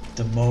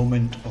 the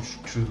moment of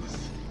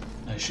truth.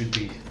 I should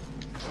be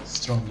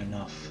strong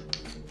enough.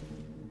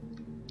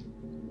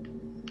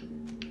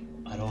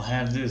 I don't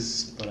have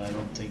this, but I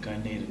don't think I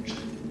need it.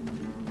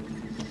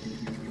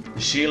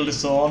 The shield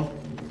is on.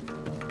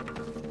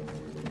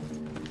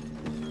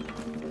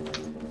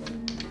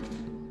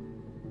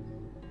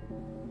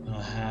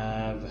 I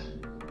have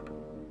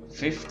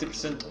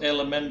 50%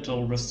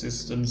 elemental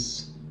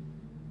resistance,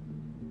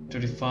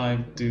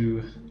 35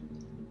 to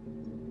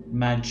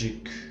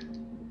magic,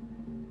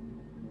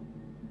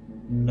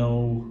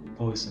 no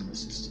poison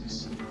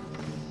resistance.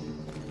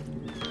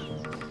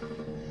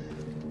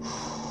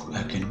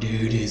 I can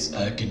do this,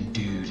 I can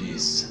do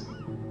this.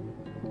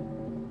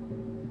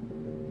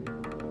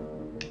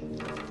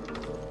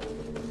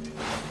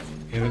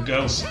 Here it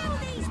goes.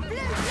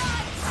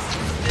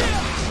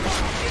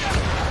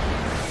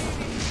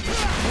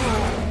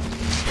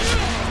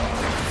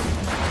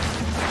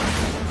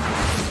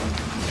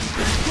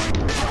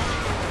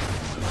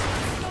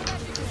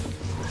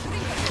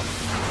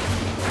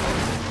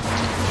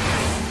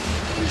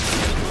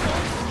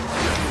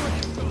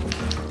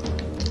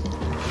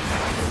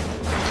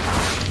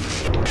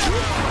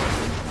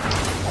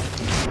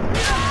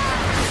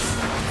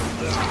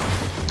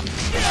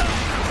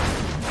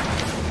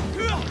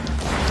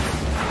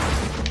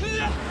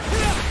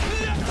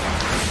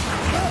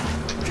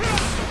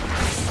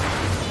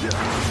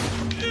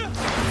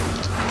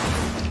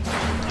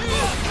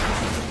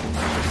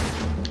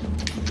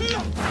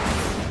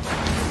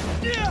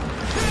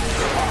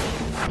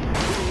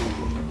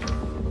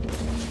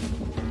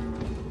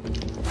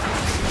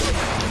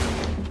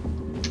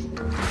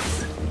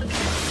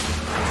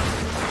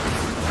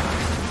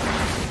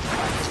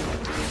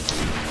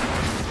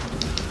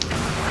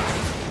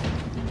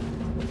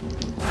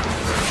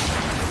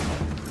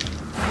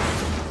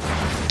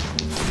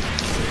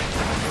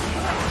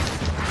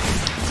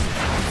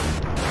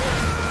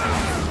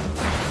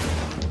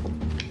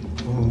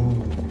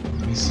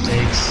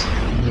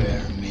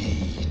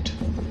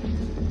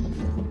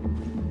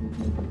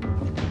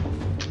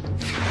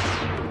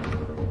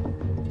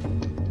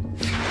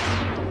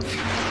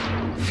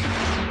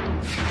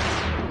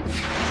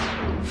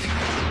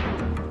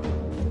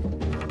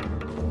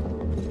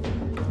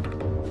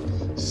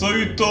 So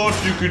you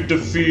thought you could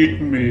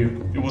defeat me?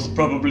 It was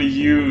probably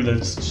you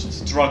that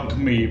struck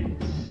me.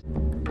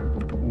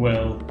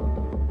 Well,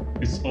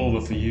 it's over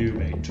for you,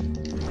 mate.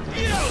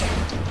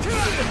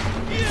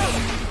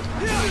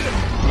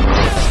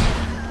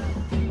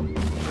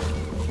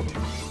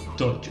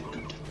 Thought you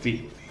could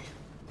defeat me.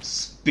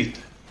 Spit.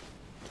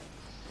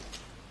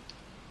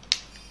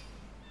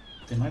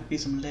 There might be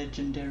some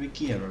legendary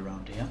gear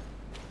around here.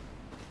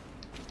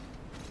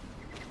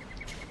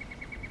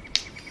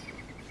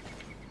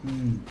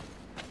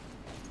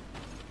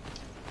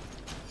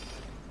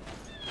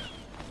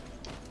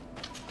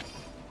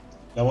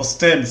 That was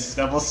tense.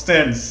 That was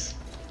tense.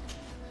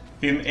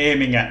 Him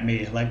aiming at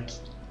me like,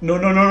 no,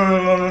 no, no,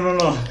 no, no, no, no,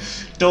 no!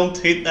 Don't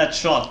hit that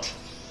shot.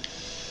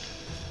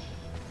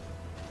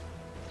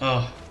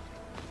 Oh.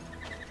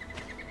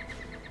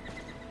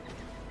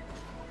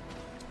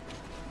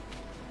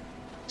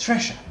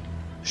 Treasure.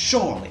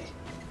 Surely.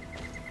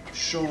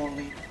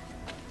 Surely.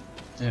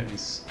 There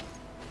is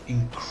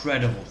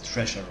incredible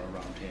treasure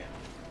around here.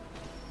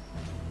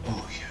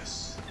 Oh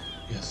yes.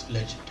 Yes,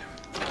 legendary.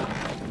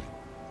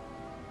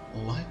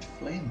 Light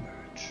flame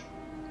merge.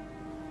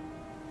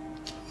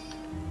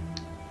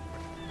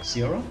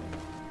 Zero?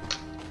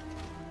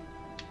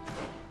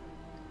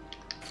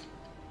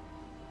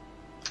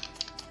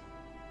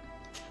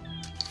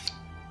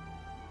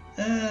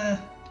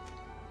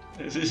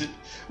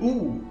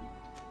 Ooh.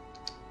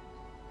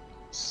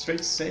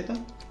 Straight saber?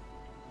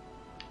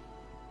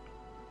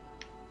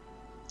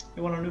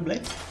 You want a new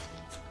blade?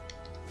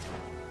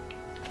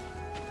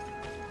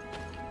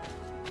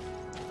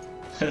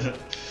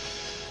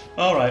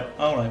 Alright,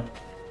 alright.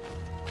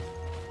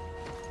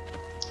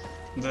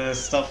 The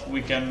stuff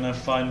we can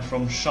find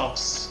from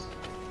shops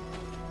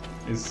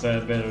is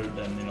better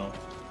than, you know,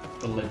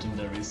 the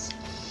legendaries.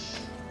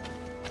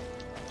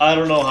 I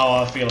don't know how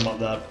I feel about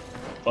that,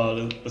 but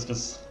let's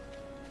just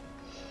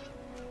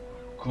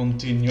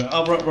continue.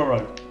 Oh,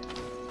 right.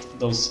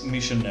 Those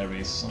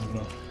missionaries, I'm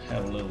gonna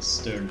have a little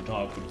stern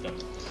talk with them.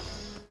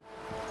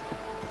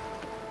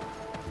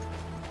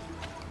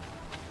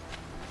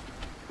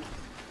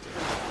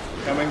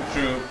 Coming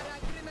through.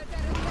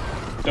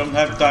 Don't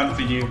have time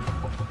for you.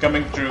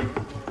 Coming through.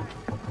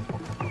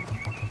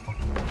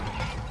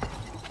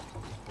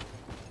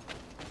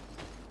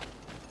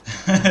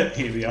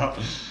 Here we are.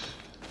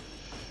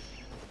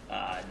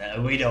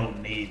 No, we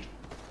don't need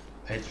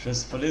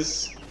Petrus for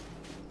this.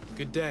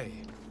 Good day.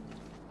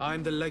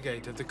 I'm the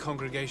legate of the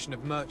Congregation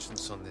of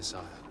Merchants on this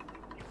isle.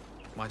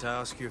 Might I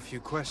ask you a few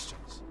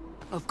questions?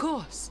 Of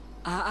course.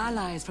 Our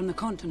allies from the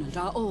continent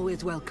are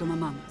always welcome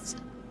among us.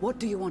 What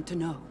do you want to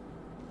know?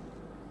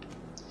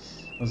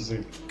 Let's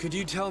see. Could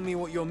you tell me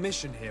what your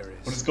mission here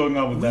is? What is going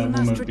on with that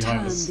woman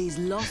behind us? We must return these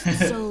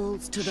lost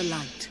souls to the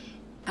light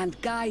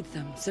and guide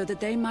them so that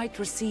they might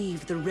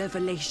receive the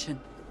revelation.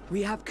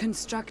 We have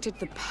constructed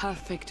the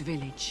perfect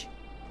village,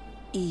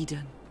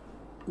 Eden,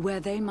 where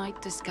they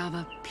might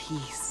discover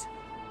peace.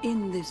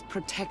 In this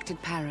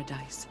protected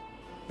paradise,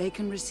 they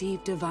can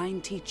receive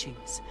divine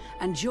teachings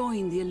and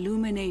join the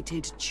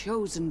illuminated,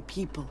 chosen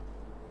people.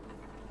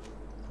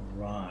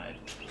 Right.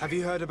 Have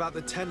you heard about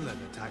the Tenlin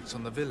attacks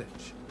on the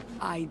village?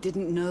 I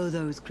didn't know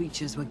those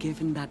creatures were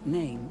given that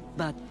name,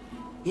 but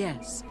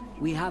yes,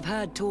 we have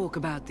heard talk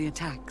about the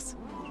attacks.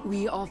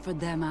 We offered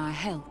them our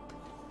help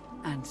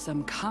and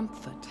some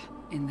comfort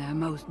in their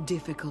most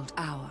difficult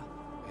hour.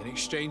 In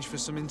exchange for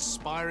some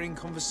inspiring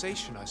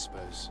conversation, I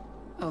suppose.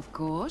 Of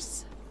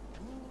course.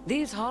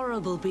 These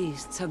horrible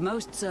beasts have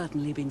most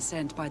certainly been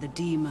sent by the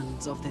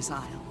demons of this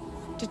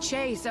isle. To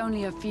chase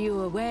only a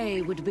few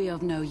away would be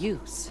of no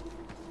use.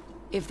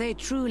 If they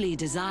truly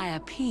desire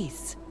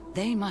peace,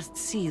 they must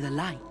see the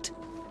light.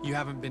 You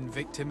haven't been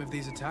victim of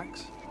these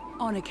attacks?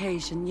 On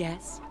occasion,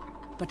 yes.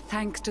 But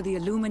thanks to the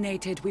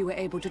Illuminated, we were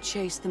able to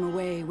chase them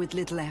away with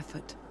little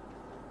effort.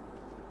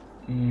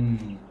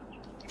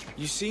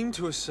 You seem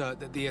to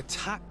assert that the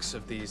attacks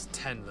of these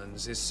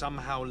Tenlins is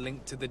somehow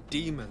linked to the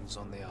demons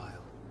on the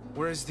isle.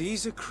 Whereas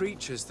these are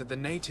creatures that the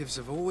natives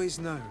have always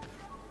known.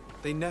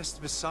 They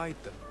nest beside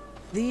them.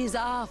 These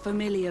are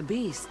familiar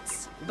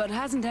beasts, but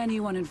hasn't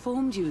anyone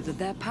informed you that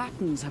their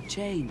patterns have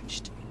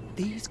changed?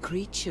 These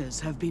creatures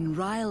have been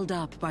riled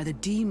up by the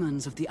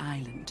demons of the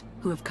island,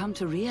 who have come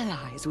to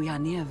realize we are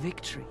near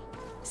victory.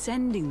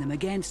 Sending them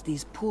against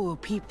these poor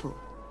people,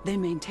 they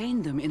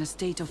maintain them in a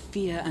state of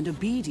fear and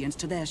obedience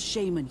to their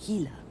shaman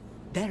healer.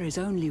 There is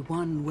only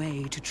one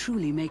way to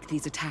truly make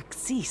these attacks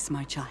cease,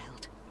 my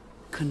child.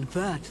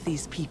 Convert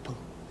these people.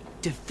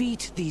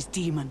 Defeat these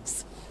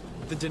demons.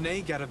 The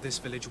Donegad of this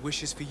village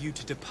wishes for you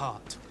to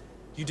depart.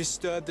 You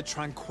disturb the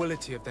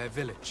tranquility of their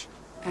village.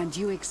 And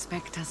you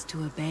expect us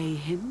to obey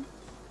him?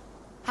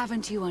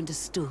 Haven't you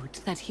understood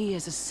that he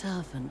is a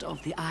servant of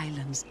the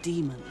island's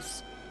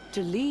demons?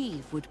 To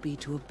leave would be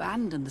to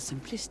abandon the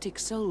simplistic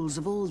souls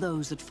of all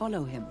those that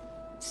follow him,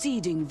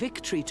 ceding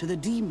victory to the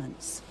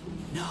demons.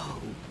 No,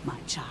 my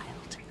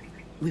child.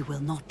 We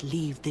will not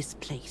leave this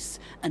place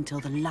until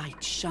the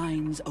light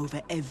shines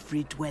over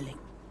every dwelling.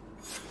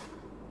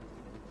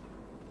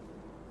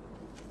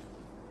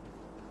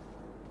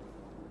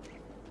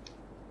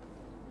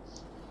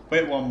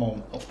 Wait one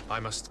moment. Oh.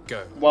 I must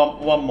go.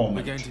 One moment.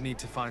 We're going to need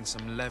to find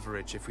some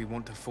leverage if we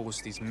want to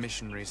force these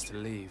missionaries to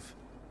leave.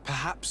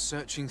 Perhaps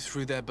searching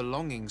through their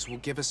belongings will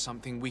give us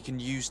something we can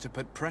use to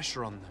put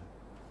pressure on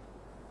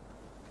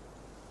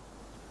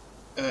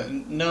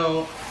them.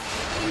 No.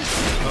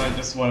 I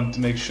just wanted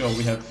to make sure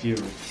we have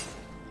fury.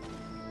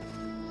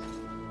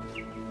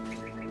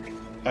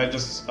 I'm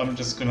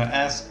just gonna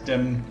ask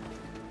them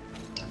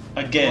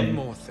again.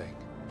 One more thing.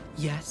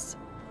 Yes?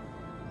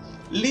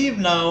 Leave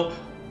now,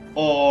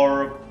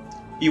 or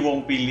you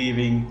won't be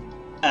leaving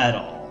at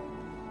all.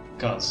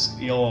 'Cause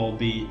you'll all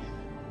be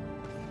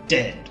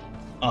dead.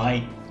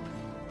 Am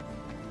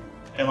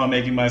I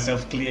making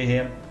myself clear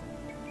here?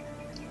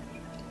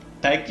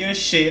 Pack your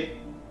shit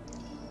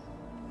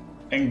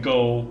and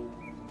go,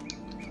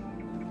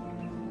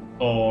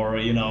 or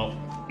you know,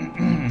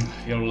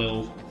 your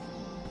little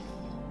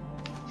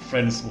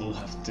friends will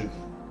have to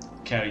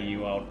carry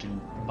you out in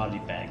body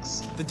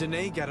bags. The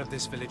Donegad of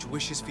this village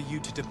wishes for you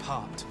to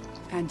depart.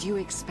 And you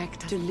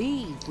expect to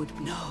leave, would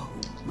we? No.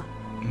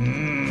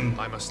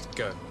 I must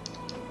go.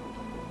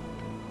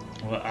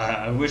 Well,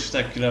 I wish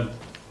that could have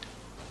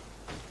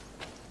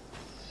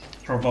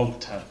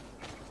provoked her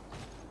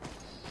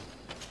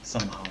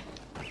somehow.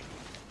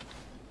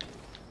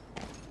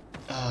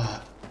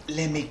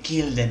 Let me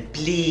kill them,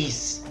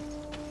 please.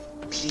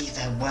 Please,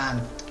 I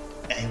want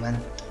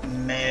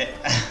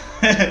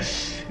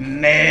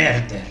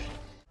murder.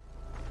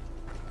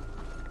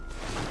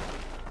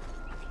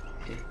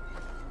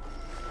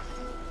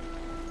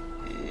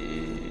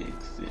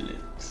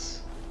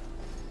 Excellent.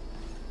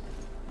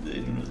 They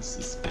do not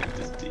suspect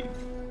a thing.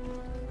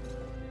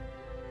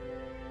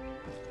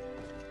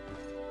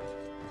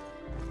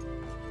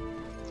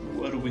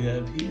 What do we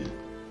have here?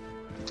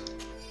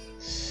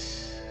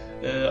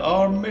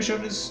 Our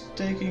mission is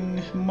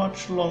taking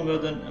much longer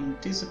than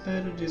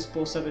anticipated. These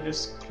poor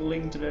savages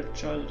cling to their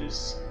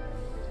childish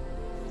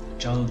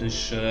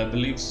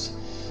beliefs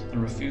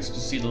and refuse to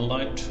see the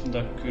light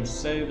that could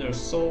save their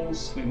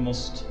souls. We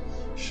must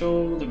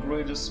show the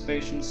greatest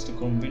patience to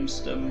convince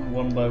them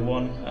one by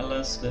one.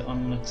 Alas, the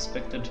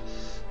unexpected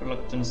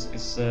reluctance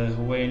is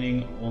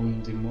waning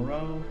on the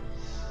morale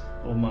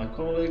of my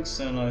colleagues,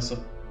 and I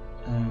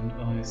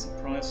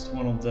surprised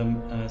one of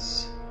them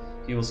as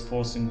he was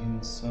forcing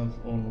himself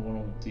on one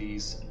of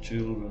these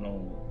children.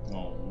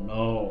 Oh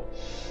no.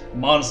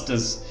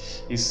 Monsters!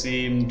 He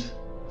seemed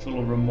full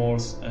of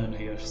remorse, and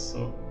he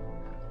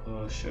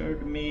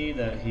assured me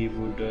that he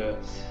would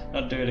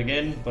not do it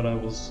again, but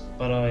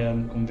I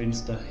am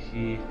convinced that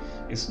he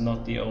is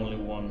not the only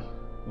one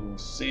who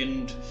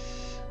sinned,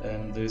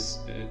 and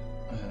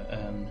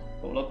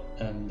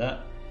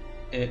that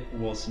it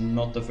was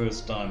not the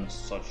first time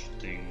such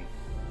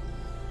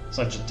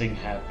a thing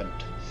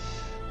happened.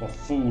 For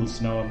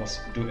fools, now I must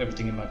do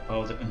everything in my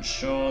power to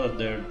ensure that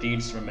their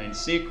deeds remain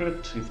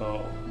secret. If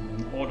our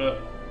order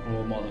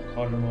or Mother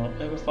Cardinal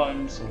ever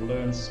finds or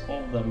learns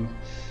of them,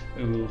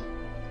 we will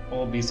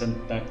all be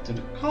sent back to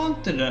the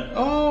continent.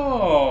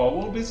 Oh,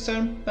 we'll be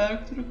sent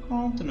back to the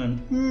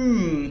continent.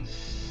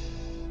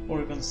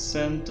 Or even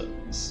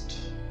sentenced.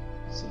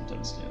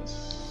 Sentenced,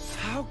 yes.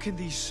 How can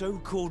these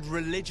so-called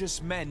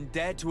religious men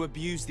dare to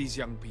abuse these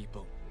young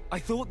people? I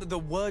thought that the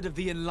word of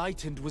the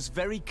enlightened was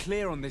very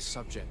clear on this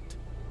subject.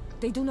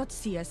 They do not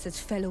see us as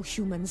fellow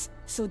humans,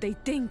 so they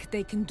think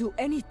they can do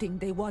anything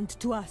they want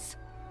to us.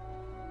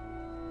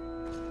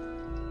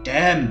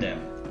 Damn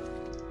them.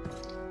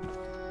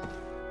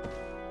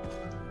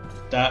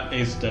 That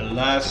is the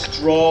last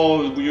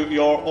straw.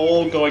 You're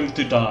all going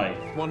to die.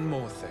 One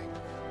more thing.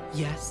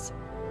 Yes?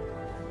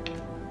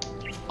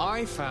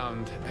 I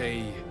found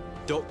a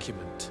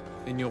document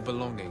in your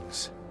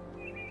belongings.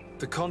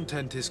 The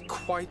content is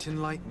quite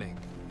enlightening.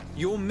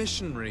 Your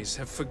missionaries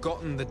have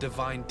forgotten the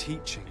divine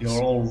teachings.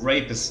 You're all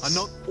rapists. Are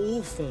not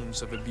all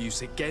forms of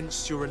abuse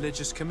against your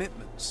religious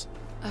commitments?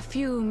 A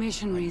few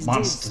missionaries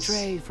did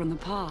stray from the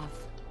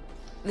path.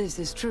 This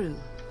is true.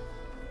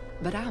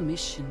 But our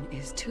mission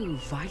is too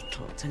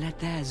vital to let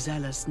their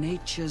zealous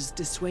natures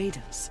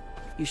dissuade us.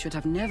 You should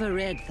have never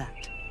read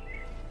that.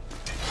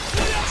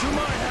 To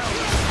my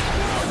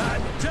house!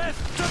 And death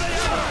to the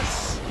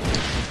others!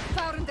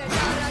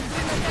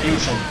 You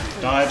shall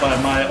die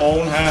by my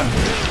own hand.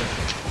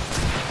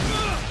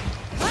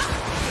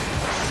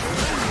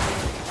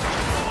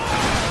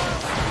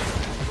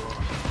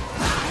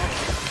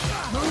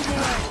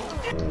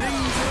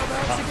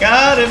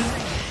 Got him!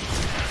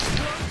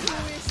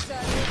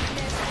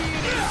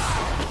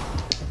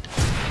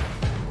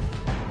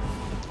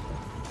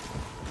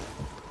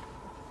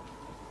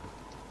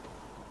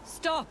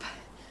 Stop!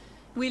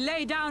 We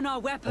lay down our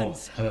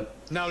weapons.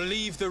 Now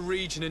leave the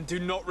region and do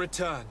not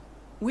return.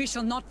 We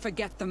shall not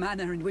forget the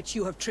manner in which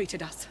you have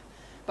treated us,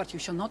 but you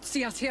shall not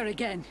see us here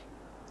again.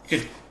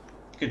 Good.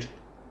 Good.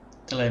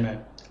 Delay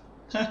man.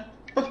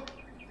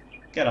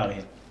 Get out of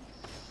here.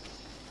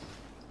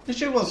 This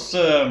shit was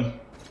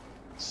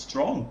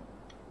strong.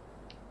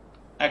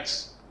 I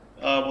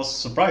was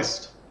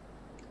surprised.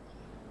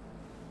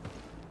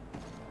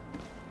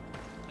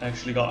 I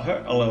actually got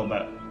hurt a little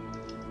bit.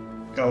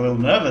 Got a little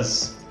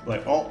nervous.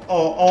 Like,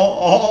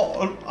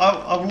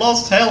 I've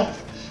lost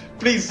health.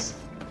 Please.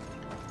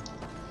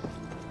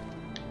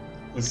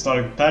 We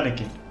started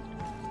panicking.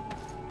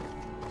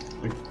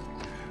 Like,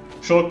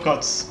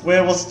 shortcuts.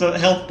 Where was the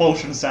health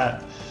potions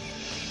at?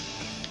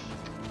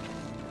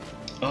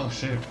 Oh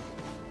shit.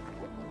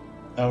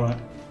 Alright.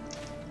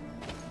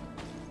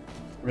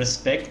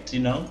 Respect, you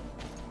know.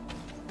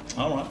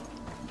 Alright.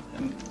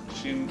 And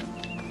she,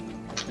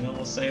 you know,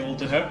 was able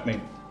to hurt me.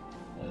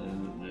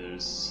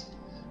 There's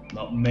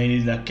not many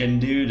that can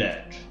do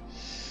that.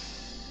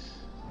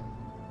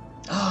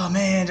 Oh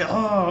man,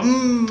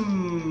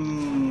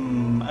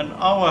 an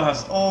hour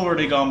has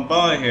already gone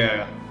by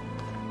here.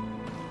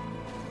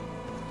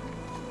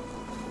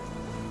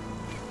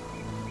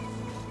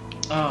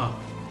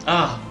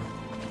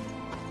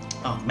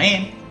 Oh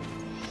man.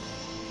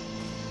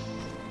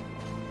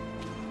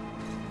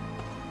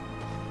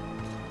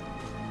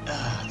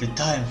 The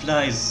time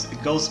flies,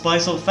 it goes by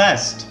so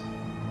fast.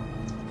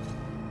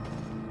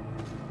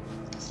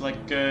 It's like,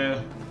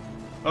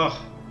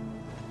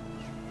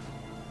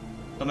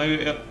 but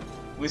maybe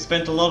we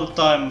spent a lot of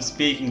time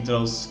speaking to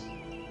those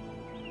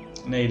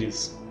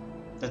natives.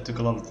 That took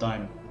a lot of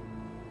time.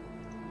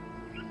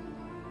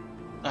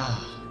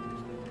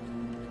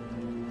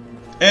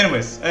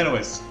 Anyways,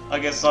 I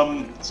guess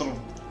I'm sort of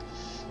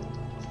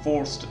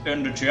forced to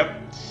end it here.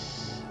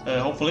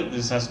 Hopefully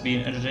this has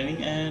been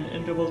entertaining and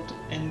enjoyable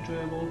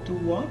to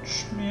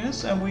watch.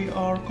 Yes, and we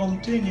are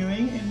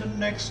continuing in the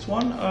next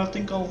one. I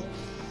think I'll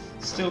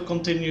still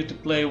continue to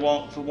play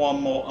for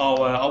one more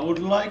hour. I would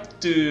like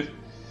to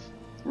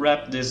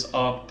wrap this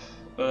up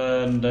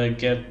and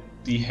get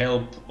the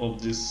help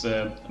of this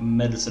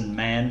medicine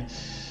man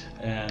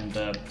and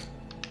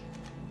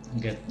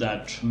get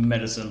that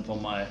medicine for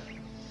my,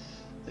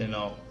 you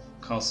know,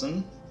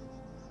 cousin.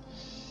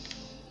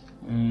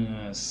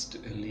 Yes, to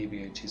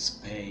alleviate his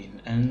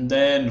pain, and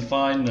then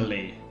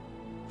finally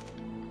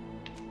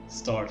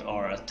start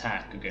our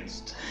attack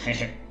against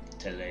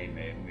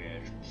Teleme.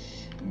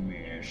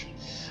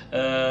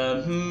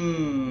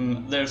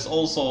 There's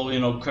also, you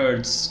know,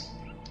 Kurt's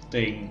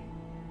thing.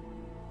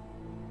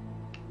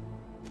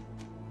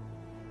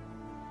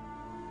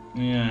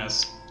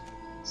 Yes,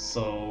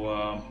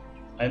 so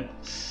I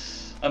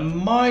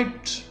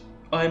might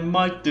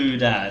do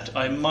that.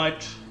 I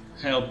might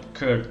help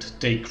Kurt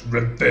take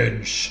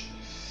revenge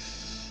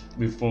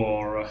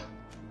before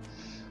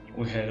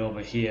we head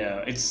over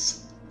here.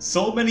 It's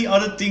so many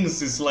other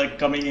things is like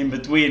coming in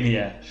between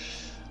here.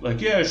 Like,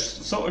 yeah,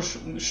 so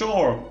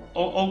sure,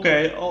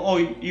 okay,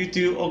 you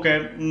two,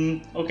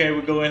 okay, okay,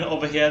 we're going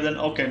over here then,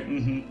 okay,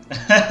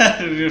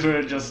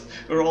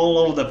 we're all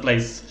over the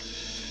place.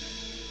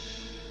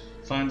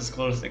 Find the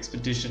Scholars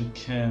Expedition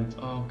Camp.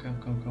 Oh,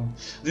 come.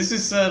 This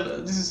is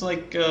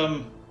like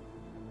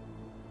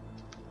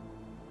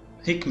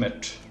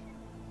Hikmet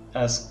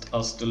asked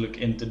us to look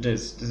into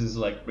this. This is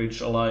like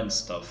Bridge Alliance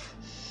stuff.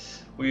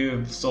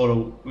 We sort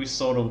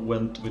of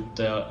went with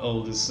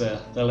all this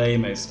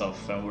Teleme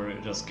stuff, and we're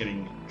just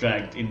getting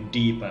dragged in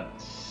deeper.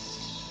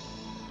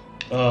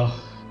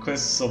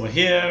 Quests over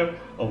here,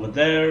 over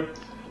there,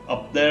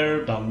 up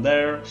there, down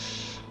there.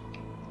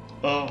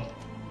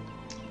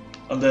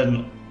 And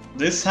then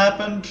this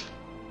happened,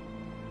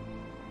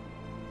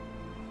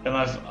 and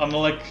I'm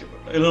like,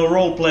 in a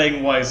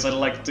role-playing wise, I'd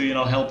like to, you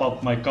know, help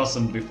out my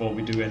cousin before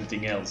we do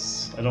anything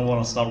else. I don't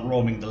want to start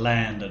roaming the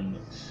land and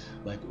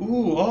like,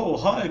 ooh, oh,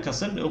 hi,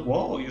 cousin,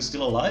 whoa, you're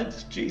still alive?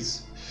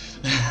 Jeez.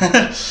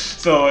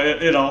 So,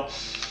 you know,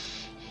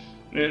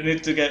 we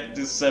need to get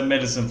this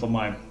medicine for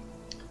my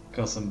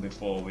cousin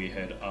before we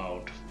head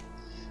out.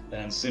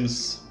 And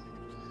since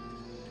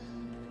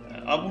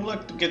I would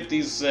like to get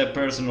these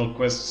personal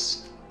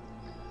quests,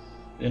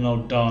 you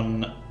know,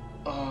 done.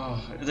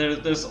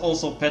 There's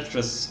also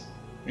Petrus,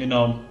 you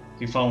know,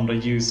 he found a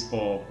use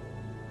for,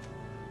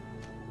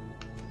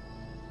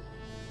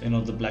 you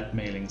know, the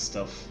blackmailing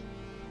stuff.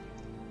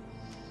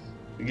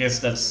 I guess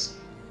that's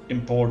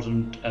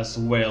important as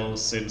well,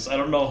 since I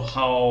don't know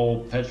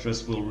how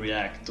Petrus will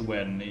react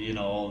when, you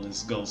know, all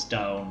this goes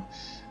down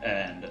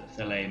and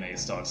Teleme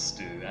starts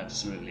to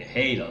absolutely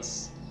hate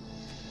us.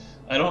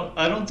 I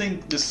don't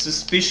think the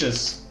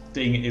suspicious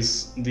thing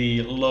is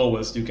the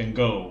lowest you can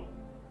go.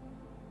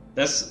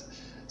 That's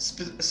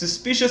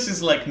suspicious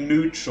is like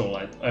neutral,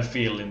 I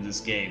feel, in this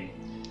game.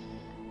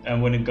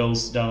 And when it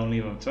goes down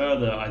even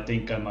further, I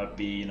think I might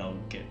be, you know,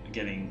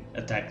 getting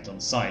attacked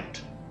on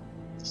sight.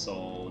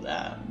 So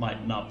that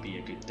might not be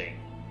a good thing.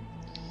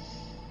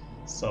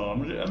 So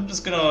I'm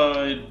just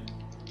gonna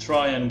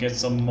try and get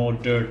some more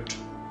dirt,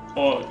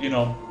 or, you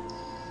know,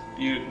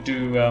 you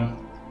do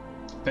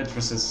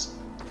Petrus's,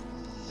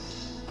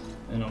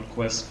 you know,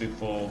 quest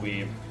before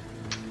we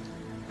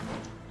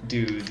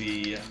do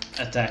the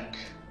attack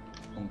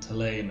on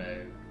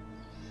Teleme.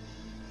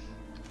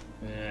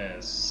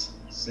 Yes,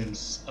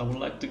 since I would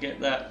like to get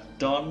that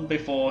done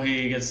before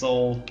he gets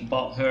all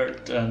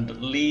butthurt and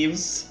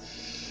leaves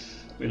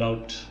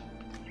without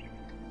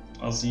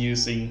us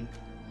using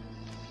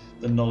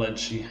the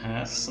knowledge he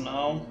has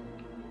now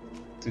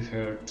to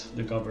hurt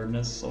the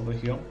governess over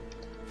here.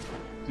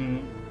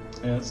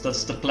 Yes,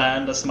 that's the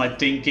plan, that's my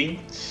thinking.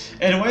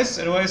 Anyways,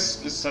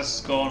 this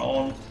has gone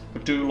on for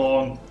too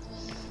long.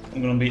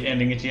 I'm gonna be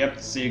ending it here.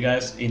 See you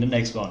guys in the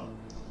next one.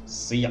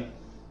 See ya.